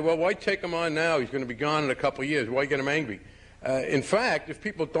people will say, well, why take him on now? He's going to be gone in a couple of years. Why get him angry? In fact, if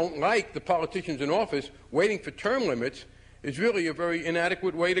people don't like the politicians in office, waiting for term limits is really a very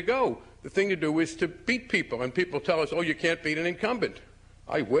inadequate way to go. The thing to do is to beat people. And people tell us, oh, you can't beat an incumbent.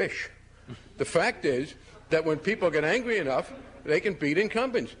 I wish. The fact is that when people get angry enough, they can beat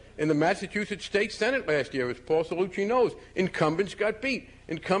incumbents. In the Massachusetts State Senate last year, as Paul Cellucci knows, incumbents got beat.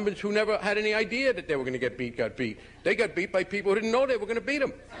 Incumbents who never had any idea that they were going to get beat got beat. They got beat by people who didn't know they were going to beat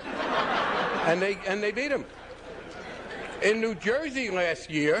them. and they beat them. In New Jersey last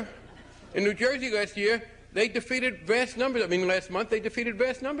year, they defeated vast numbers. I mean, last month they defeated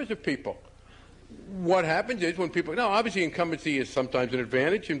vast numbers of people. What happens is when people... Now, obviously incumbency is sometimes an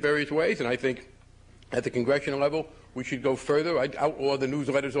advantage in various ways, and I think at the congressional level we should go further. I'd outlaw the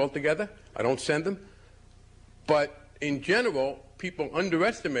newsletters altogether. I don't send them. But in general, people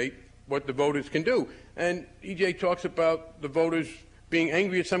underestimate what the voters can do. And EJ talks about the voters being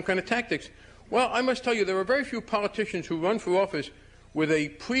angry at some kind of tactics. Well, I must tell you, there are very few politicians who run for office with a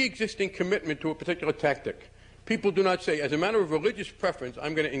pre-existing commitment to a particular tactic. People do not say, as a matter of religious preference,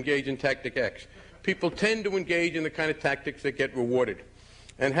 I'm going to engage in tactic X. People tend to engage in the kind of tactics that get rewarded.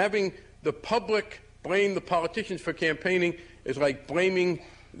 And having the public blame the politicians for campaigning is like blaming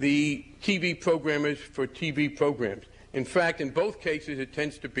the TV programmers for TV programs. In fact, in both cases, it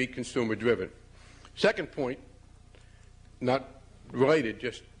tends to be consumer-driven. Second point, not related,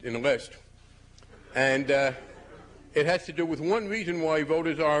 just in the list, and it has to do with one reason why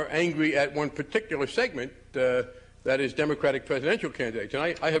voters are angry at one particular segment, that is Democratic presidential candidates.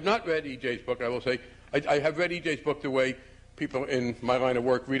 And I have not read EJ's book, I will say. I have read EJ's book the way people in my line of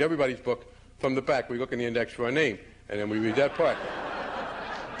work read everybody's book from the back. We look in the index for a name, and then we read that part.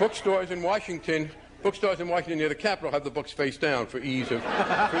 Bookstores in Washington near the Capitol have the books face down for ease of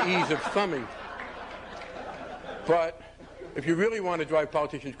thumbing. But if you really want to drive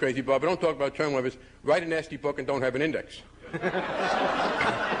politicians crazy, Bob, don't talk about term limits. Write a nasty book and don't have an index. But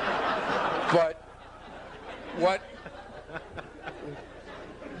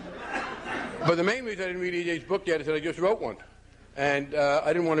the main reason I didn't read EJ's book yet is that I just wrote one. And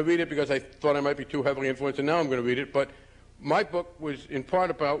I didn't want to read it because I thought I might be too heavily influenced, and now I'm going to read it. But my book was in part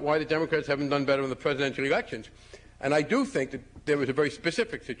about why the Democrats haven't done better in the presidential elections. And I do think that there was a very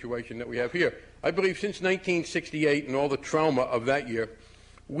specific situation that we have here. I believe since 1968 and all the trauma of that year,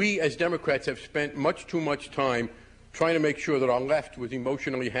 we as Democrats have spent much too much time trying to make sure that our left was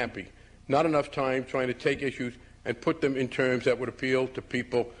emotionally happy. Not enough time trying to take issues and put them in terms that would appeal to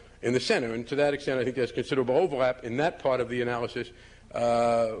people in the center. And to that extent, I think there's considerable overlap in that part of the analysis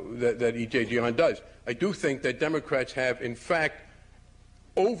that E.J. Dionne does. I do think that Democrats have, in fact,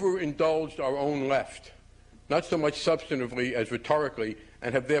 overindulged our own left, not so much substantively as rhetorically,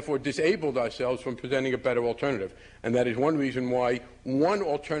 and have therefore disabled ourselves from presenting a better alternative. And that is one reason why one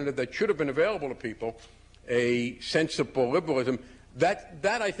alternative that should have been available to people, a sensible liberalism, that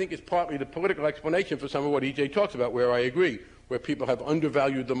I think is partly the political explanation for some of what E.J. talks about, where I agree, where people have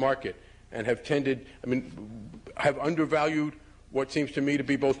undervalued the market and have have undervalued what seems to me to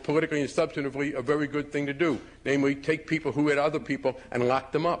be both politically and substantively a very good thing to do, namely take people who hit other people and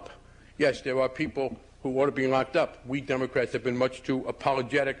lock them up. Yes, there are people who ought to be locked up. We Democrats have been much too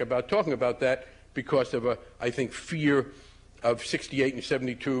apologetic about talking about that because of I think, fear of 68 and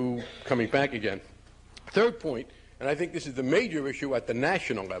 72 coming back again. Third point, and I think this is the major issue at the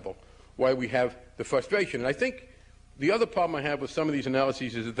national level, why we have the frustration. And I think the other problem I have with some of these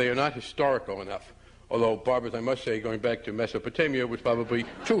analyses is that they are not historical enough. Although, Barbara, I must say, going back to Mesopotamia was probably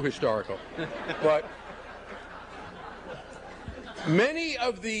too historical. But many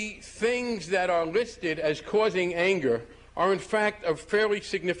of the things that are listed as causing anger are, in fact, of fairly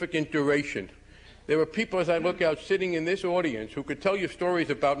significant duration. There are people, as I look out, sitting in this audience who could tell you stories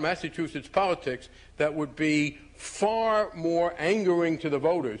about Massachusetts politics that would be far more angering to the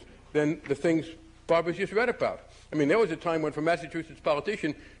voters than the things Barbara's just read about. I mean, there was a time when, for Massachusetts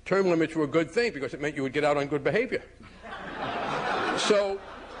politicians, term limits were a good thing because it meant you would get out on good behavior. So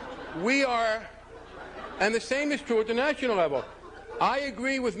we are, and the same is true at the national level. I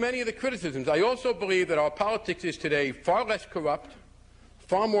agree with many of the criticisms. I also believe that our politics is today far less corrupt,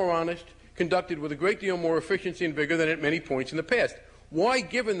 far more honest, conducted with a great deal more efficiency and vigor than at many points in the past. Why,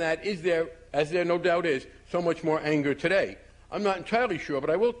 given that, is there, as there no doubt is, so much more anger today? I'm not entirely sure, but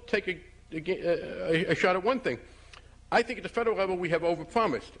I will take a shot at one thing. I think at the federal level we have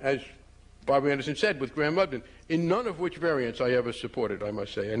overpromised, as Barbara Anderson said with Graham Lubden, in none of which variants I ever supported, I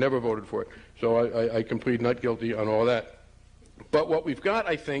must say. I never voted for it. So I can plead not guilty on all that. But what we've got,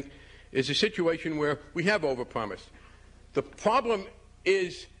 I think, is a situation where we have overpromised. The problem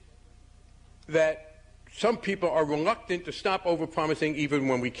is that some people are reluctant to stop overpromising even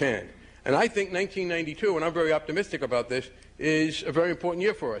when we can. And I think 1992, and I'm very optimistic about this, is a very important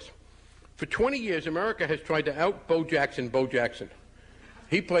year for us. For 20 years, America has tried to out-Bo Jackson Bo Jackson.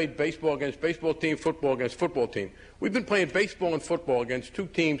 He played baseball against baseball team, football against football team. We've been playing baseball and football against two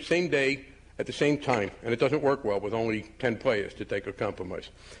teams same day at the same time, and it doesn't work well with only 10 players to take a compromise.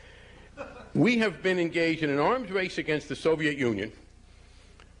 We have been engaged in an arms race against the Soviet Union,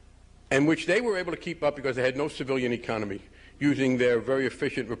 in which they were able to keep up because they had no civilian economy, using their very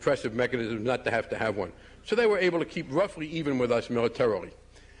efficient repressive mechanisms not to have one. So they were able to keep roughly even with us militarily.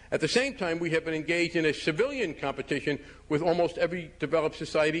 At the same time, we have been engaged in a civilian competition with almost every developed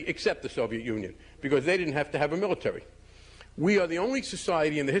society except the Soviet Union, because they didn't have to have a military. We are the only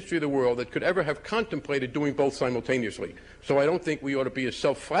society in the history of the world that could ever have contemplated doing both simultaneously. So I don't think we ought to be as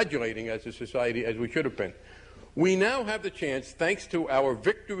self-flagellating as a society as we should have been. We now have the chance, thanks to our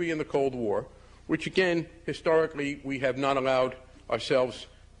victory in the Cold War, which again, historically, we have not allowed ourselves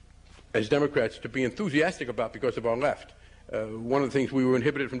as Democrats to be enthusiastic about because of our left. One of the things we were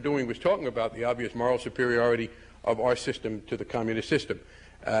inhibited from doing was talking about the obvious moral superiority of our system to the communist system.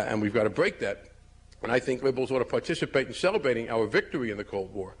 And we've got to break that. And I think liberals ought to participate in celebrating our victory in the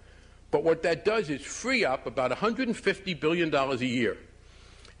Cold War. But what that does is free up about $150 billion a year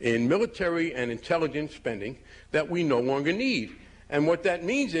in military and intelligence spending that we no longer need. And what that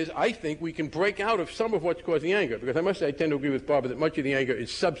means is I think we can break out of some of what's causing anger. Because I must say I tend to agree with Barbara that much of the anger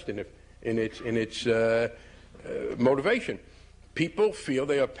is substantive in its motivation. People feel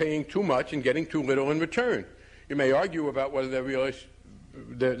they are paying too much and getting too little in return. You may argue about whether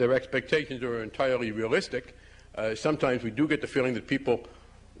their expectations are entirely realistic. Sometimes we do get the feeling that people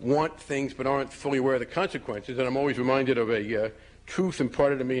want things but aren't fully aware of the consequences. And I'm always reminded of a truth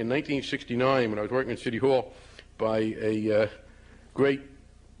imparted to me in 1969 when I was working in City Hall by a great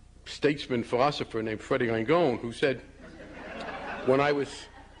statesman philosopher named Freddie Langone, who said, when I was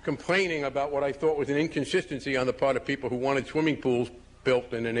complaining about what I thought was an inconsistency on the part of people who wanted swimming pools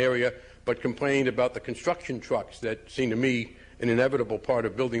built in an area but complained about the construction trucks that seemed to me an inevitable part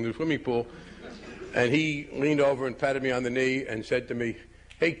of building the swimming pool, and he leaned over and patted me on the knee and said to me,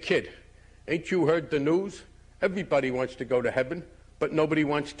 "Hey kid, ain't you heard the news? Everybody wants to go to heaven, but nobody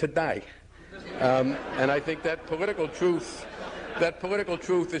wants to die. And I think that political truth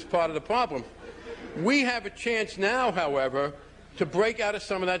is part of the problem. We have a chance now, however, to break out of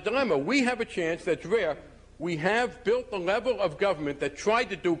some of that dilemma. We have a chance that's rare. We have built a level of government that tried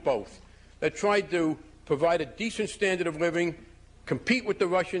to do both, that tried to provide a decent standard of living, compete with the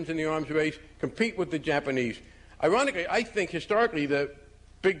Russians in the arms race, compete with the Japanese. Ironically, I think historically the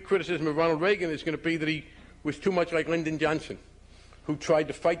big criticism of Ronald Reagan is going to be that he was too much like Lyndon Johnson, who tried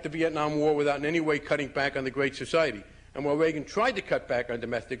to fight the Vietnam War without in any way cutting back on the Great Society. And while Reagan tried to cut back on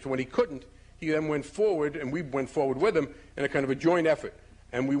domestics, when he couldn't, he then went forward, and we went forward with him in a kind of a joint effort.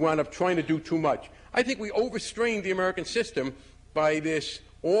 And we wound up trying to do too much. I think we overstrained the American system by this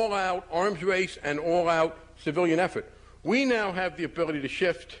all-out arms race and all-out civilian effort. We now have the ability to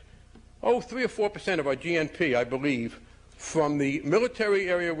shift, 3 or 4% of our GNP, I believe, from the military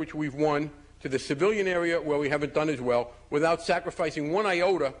area which we've won to the civilian area where we haven't done as well, without sacrificing one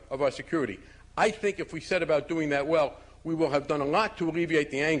iota of our security. I think if we set about doing that well, we will have done a lot to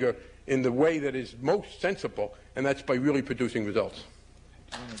alleviate the anger in the way that is most sensible, and that's by really producing results.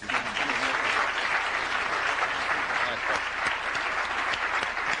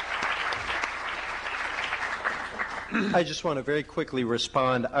 I just want to very quickly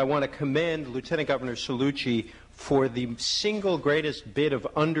respond. I want to commend Lieutenant Governor Cellucci for the single greatest bit of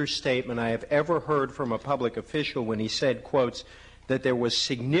understatement I have ever heard from a public official when he said, quotes, that there was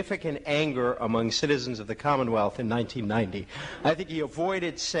significant anger among citizens of the Commonwealth in 1990. I think he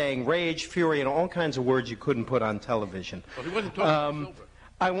avoided saying rage, fury, and all kinds of words you couldn't put on television. Well, he wasn't talking about silver.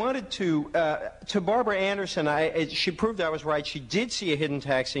 I wanted to Barbara Anderson, she proved I was right. She did see a hidden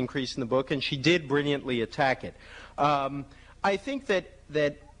tax increase in the book, and she did brilliantly attack it. I think that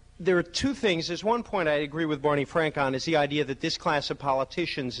there are two things. There's one point I agree with Barney Frank on, is the idea that this class of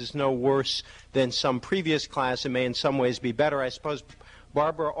politicians is no worse than some previous class and may in some ways be better. I suppose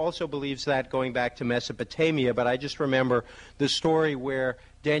Barbara also believes that, going back to Mesopotamia, but I just remember the story where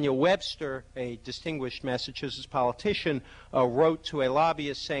Daniel Webster, a distinguished Massachusetts politician, wrote to a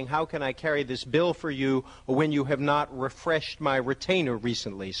lobbyist saying, how can I carry this bill for you when you have not refreshed my retainer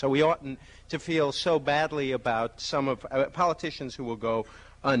recently? So we oughtn't to feel so badly about some of politicians who will go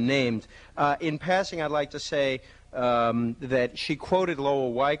unnamed. In passing, I'd like to say that she quoted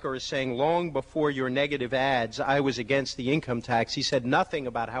Lowell Weicker as saying, long before your negative ads, I was against the income tax. He said nothing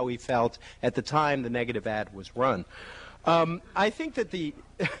about how he felt at the time the negative ad was run. I think that the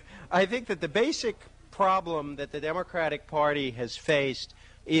basic problem that the Democratic Party has faced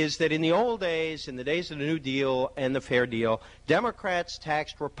is that in the old days, in the days of the New Deal and the Fair Deal, Democrats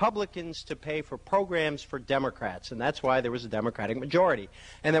taxed Republicans to pay for programs for Democrats, and that's why there was a Democratic majority.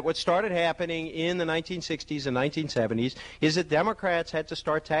 And that what started happening in the 1960s and 1970s is that Democrats had to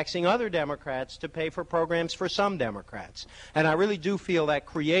start taxing other Democrats to pay for programs for some Democrats. And I really do feel that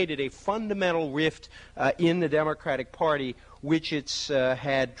created a fundamental rift in the Democratic Party, which it's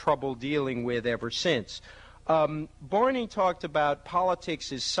had trouble dealing with ever since. Barney talked about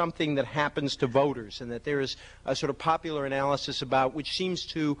politics as something that happens to voters, and that there is a sort of popular analysis about which seems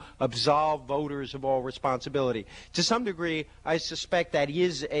to absolve voters of all responsibility. To some degree, I suspect that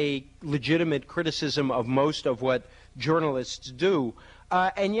is a legitimate criticism of most of what journalists do.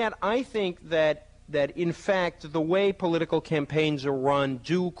 And yet I think that in fact the way political campaigns are run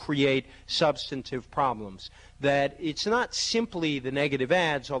do create substantive problems. That it's not simply the negative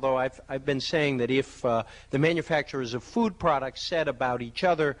ads, although I've been saying that if the manufacturers of food products said about each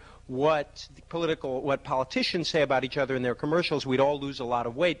other what politicians say about each other in their commercials, we'd all lose a lot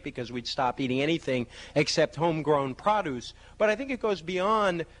of weight because we'd stop eating anything except homegrown produce. But I think it goes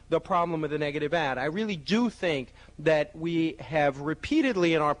beyond the problem of the negative ad. I really do think that we have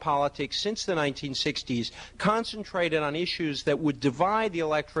repeatedly in our politics since the 1960s concentrated on issues that would divide the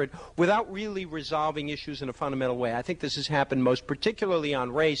electorate without really resolving issues in a fundamental way. I think this has happened most particularly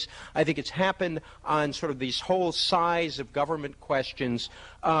on race. I think it's happened on sort of these whole size of government questions.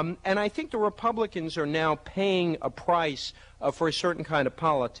 And I think the Republicans are now paying a price for a certain kind of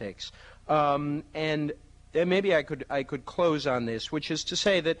politics. And maybe I could close on this, which is to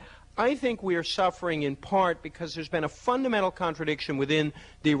say that I think we are suffering in part because there's been a fundamental contradiction within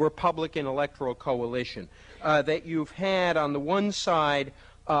the Republican electoral coalition. That you've had on the one side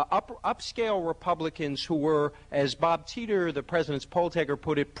upscale Republicans who were, as Bob Teeter, the president's poll taker,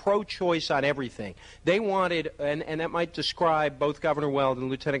 put it, pro-choice on everything. They wanted, and that might describe both Governor Weld and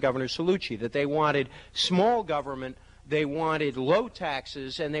Lieutenant Governor Cellucci, that they wanted small government they wanted low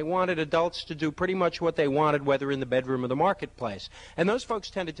taxes, and they wanted adults to do pretty much what they wanted, whether in the bedroom or the marketplace. And those folks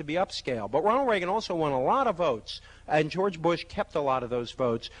tended to be upscale. But Ronald Reagan also won a lot of votes, and George Bush kept a lot of those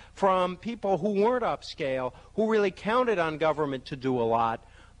votes from people who weren't upscale, who really counted on government to do a lot,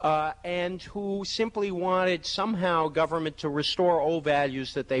 and who simply wanted somehow government to restore old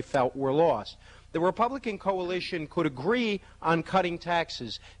values that they felt were lost. The Republican coalition could agree on cutting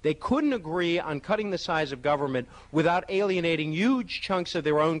taxes. They couldn't agree on cutting the size of government without alienating huge chunks of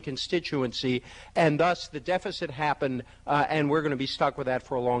their own constituency, and thus the deficit happened, and we're going to be stuck with that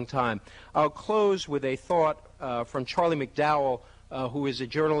for a long time. I'll close with a thought from Charlie McDowell, who is a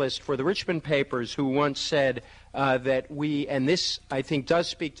journalist for the Richmond papers, who once said that we, and this I think does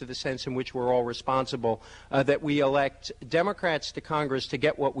speak to the sense in which we're all responsible, that we elect Democrats to Congress to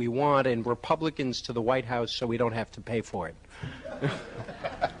get what we want and Republicans to the White House so we don't have to pay for it.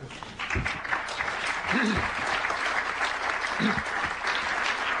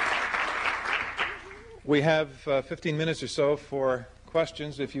 We have 15 minutes or so for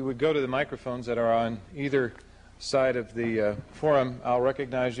questions. If you would go to the microphones that are on either side of the forum, I'll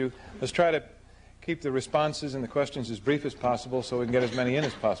recognize you. Let's try to keep the responses and the questions as brief as possible so we can get as many in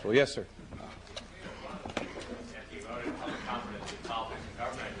as possible. Yes, sir.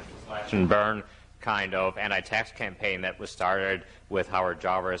 And burn kind of anti-tax campaign that was started with Howard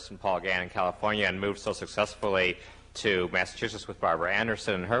Jarvis and Paul Gann in California and moved so successfully to Massachusetts with Barbara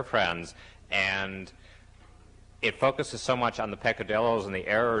Anderson and her friends. And it focuses so much on the peccadillos and the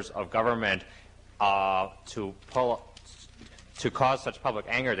errors of government to cause such public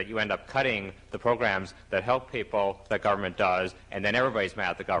anger that you end up cutting the programs that help people that government does, and then everybody's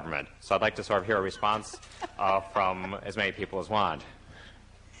mad at the government. So I'd like to sort of hear a response from as many people as want.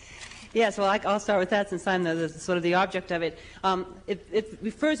 Yes, well, I'll start with that since I'm sort of the object of it. It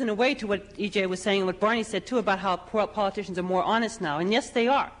refers in a way to what E.J. was saying and what Barney said, too, about how politicians are more honest now. And yes, they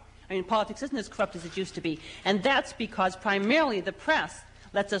are. I mean, politics isn't as corrupt as it used to be. And that's because primarily the press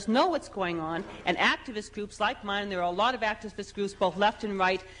lets us know what's going on, and activist groups like mine, there are a lot of activist groups, both left and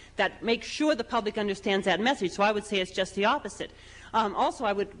right, that make sure the public understands that message. So I would say it's just the opposite. Also,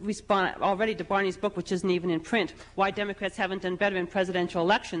 I would respond already to Barney's book, which isn't even in print, Why Democrats Haven't Done Better in Presidential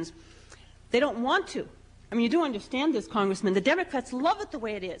Elections. They don't want to. I mean, you do understand this, Congressman. The Democrats love it the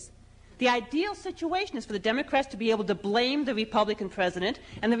way it is. The ideal situation is for the Democrats to be able to blame the Republican president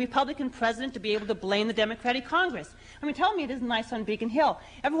and the Republican president to be able to blame the Democratic Congress. I mean, tell me it isn't nice on Beacon Hill.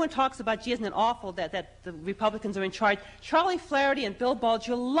 Everyone talks about, gee, isn't it awful that the Republicans are in charge. Charlie Flaherty and Bill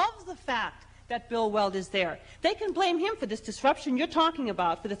Bulger love the fact that Bill Weld is there. They can blame him for this disruption you're talking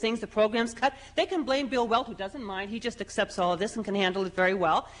about, for the things the programs cut. They can blame Bill Weld, who doesn't mind. He just accepts all of this and can handle it very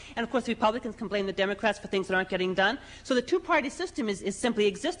well. And, of course, the Republicans can blame the Democrats for things that aren't getting done. So the two-party system is simply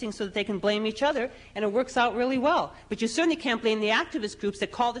existing so that they can blame each other, and it works out really well. But you certainly can't blame the activist groups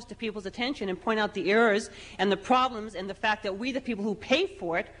that call this to people's attention and point out the errors and the problems and the fact that we, the people who pay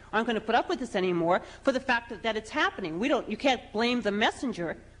for it, aren't going to put up with this anymore, for the fact that it's happening. You can't blame the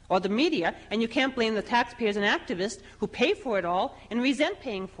messenger or the media, and you can't blame the taxpayers and activists who pay for it all and resent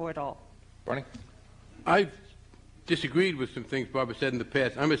paying for it all. Barney? I've disagreed with some things Barbara said in the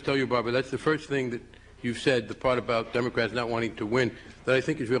past. I must tell you, Barbara, that's the first thing that you've said, the part about Democrats not wanting to win, that I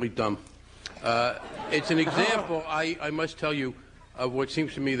think is really dumb. It's an example, I must tell you, of what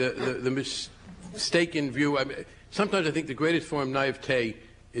seems to me the mistaken view. I mean, sometimes I think the greatest form of naivete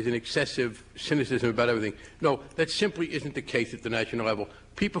is an excessive cynicism about everything. No, that simply isn't the case at the national level.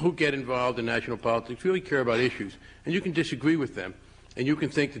 People who get involved in national politics really care about issues, and you can disagree with them, and you can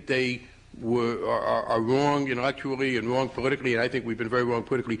think that they are wrong intellectually and wrong politically, and I think we've been very wrong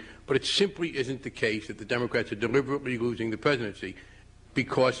politically, but it simply isn't the case that the Democrats are deliberately losing the presidency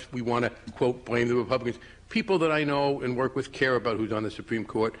because we want to, quote, blame the Republicans. People that I know and work with care about who's on the Supreme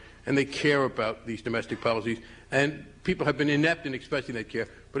Court, and they care about these domestic policies, and people have been inept in expressing that care,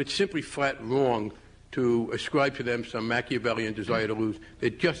 but it's simply flat wrong to ascribe to them some Machiavellian desire to lose.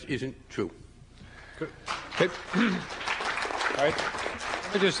 It just isn't true. Okay. All right.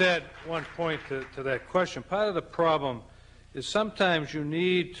 Let me just add one point to that question. Part of the problem is sometimes you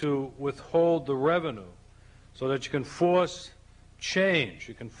need to withhold the revenue so that you can force change.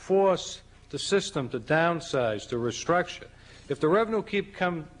 You can force the system to downsize, to restructure. If the revenue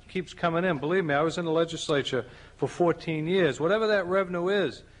keeps coming in, believe me, I was in the legislature for 14 years. Whatever that revenue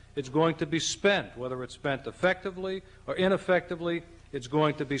is, it's going to be spent. Whether it's spent effectively or ineffectively, it's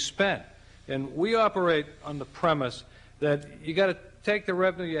going to be spent. And we operate on the premise that you got to take the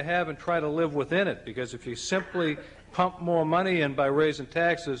revenue you have and try to live within it, because if you simply pump more money in by raising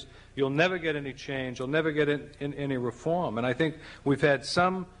taxes, you'll never get any change, you'll never get in any reform. And I think we've had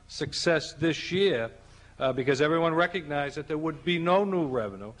some success this year because everyone recognized that there would be no new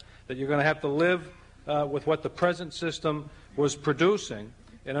revenue, that you're going to have to live with what the present system was producing.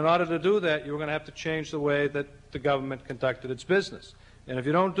 And in order to do that, you were going to have to change the way that the government conducted its business. And if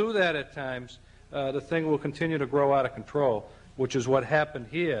you don't do that at times, the thing will continue to grow out of control, which is what happened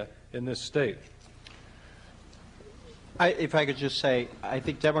here in this state. If I could just say, I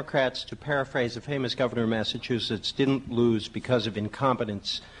think Democrats, to paraphrase a famous governor of Massachusetts, didn't lose because of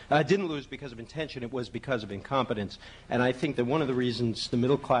incompetence. Didn't lose because of intention. It was because of incompetence. And I think that one of the reasons the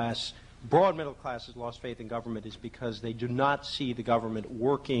middle class, broad middle class, has lost faith in government is because they do not see the government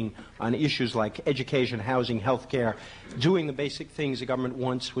working on issues like education, housing, health care, doing the basic things the government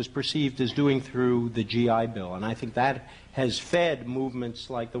once was perceived as doing through the GI Bill. And I think that has fed movements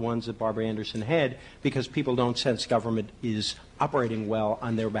like the ones that Barbara Anderson had, because people don't sense government is operating well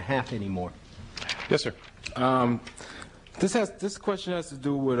on their behalf anymore. Yes, sir. This question has to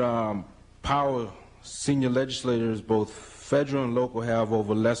do with power senior legislators, both federal and local, have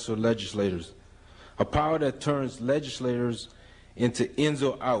over lesser legislators. A power that turns legislators into ins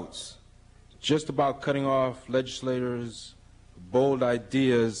or outs, just about cutting off legislators' bold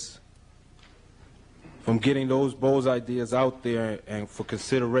ideas from getting those bold ideas out there and for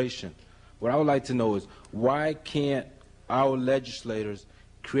consideration. What I would like to know is, why can't our legislators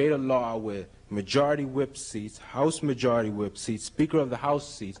create a law where majority whip seats, House majority whip seats, Speaker of the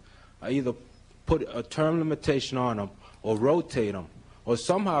House seats, either put a term limitation on them or rotate them, or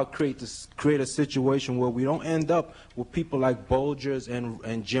somehow create a situation where we don't end up with people like Bolgers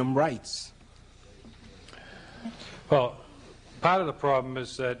and Jim Wrights? Well, part of the problem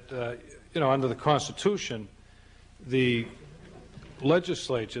is that, under the Constitution, the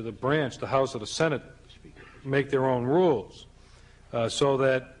legislature, the branch, the House or the Senate, make their own rules, so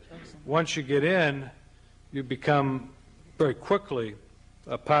that once you get in, you become very quickly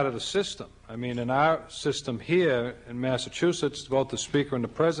a part of the system. I mean, in our system here in Massachusetts, both the Speaker and the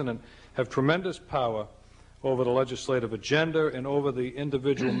President have tremendous power over the legislative agenda and over the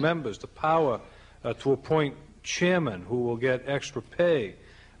individual members, the power to appoint chairmen who will get extra pay.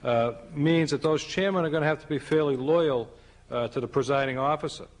 Means that those chairmen are going to have to be fairly loyal to the presiding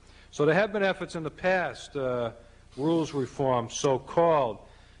officer. So there have been efforts in the past, rules reform, so-called,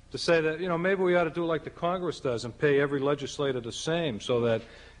 to say that, maybe we ought to do like the Congress does and pay every legislator the same, so that,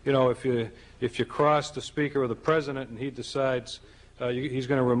 if you cross the Speaker or the President and he decides he's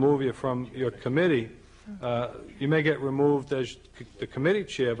going to remove you from your committee, you may get removed as the committee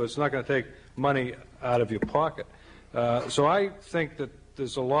chair, but it's not going to take money out of your pocket. So I think that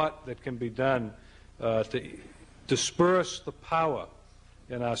there's a lot that can be done to disperse the power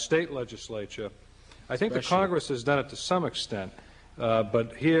in our state legislature. I think the Congress has done it to some extent,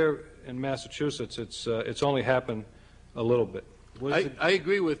 but here in Massachusetts, it's only happened a little bit. I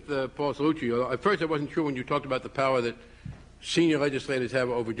agree with Paul Cellucci. At first, I wasn't sure when you talked about the power that senior legislators have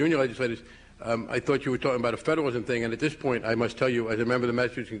over junior legislators. I thought you were talking about a federalism thing, and at this point, I must tell you, as a member of the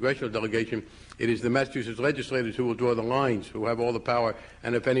Massachusetts congressional delegation, it is the Massachusetts legislators who will draw the lines, who have all the power,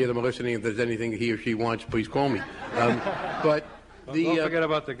 and if any of them are listening, if there's anything he or she wants, please call me. But don't forget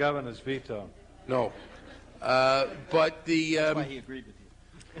about the governor's veto. No. But the... That's why he agreed with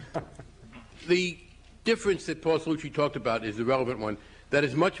you. The difference that Paul Cellucci talked about is the relevant one. That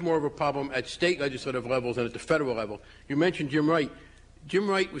is much more of a problem at state legislative levels than at the federal level. You mentioned Jim Wright. Jim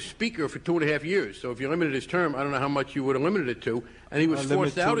Wright was Speaker for 2.5 years, so if you limited his term, I don't know how much you would have limited it to, and he was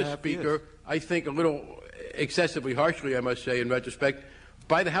forced out as Speaker, I think a little excessively harshly, I must say, in retrospect,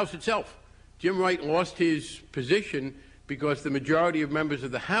 by the House itself. Jim Wright lost his position because the majority of members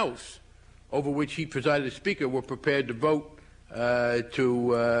of the House, over which he presided as Speaker, were prepared to vote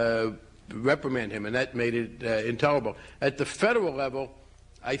to reprimand him, and that made it intolerable. At the federal level,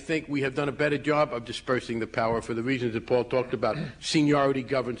 I think we have done a better job of dispersing the power for the reasons that Paul talked about. Seniority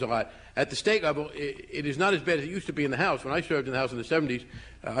governs a lot. At the state level, it is not as bad as it used to be in the House. When I served in the House in the 70s,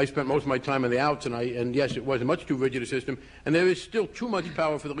 I spent most of my time in the outs, and yes, it was a much too rigid a system, and there is still too much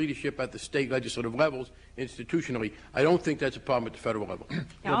power for the leadership at the state legislative levels institutionally. I don't think that's a problem at the federal level.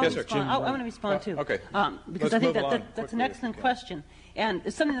 Yeah, I want to respond too. Okay. Because I think that's an excellent question. And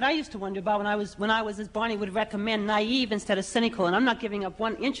it's something that I used to wonder about when I was, as Barney would recommend, naive instead of cynical. And I'm not giving up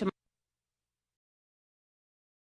 1 inch of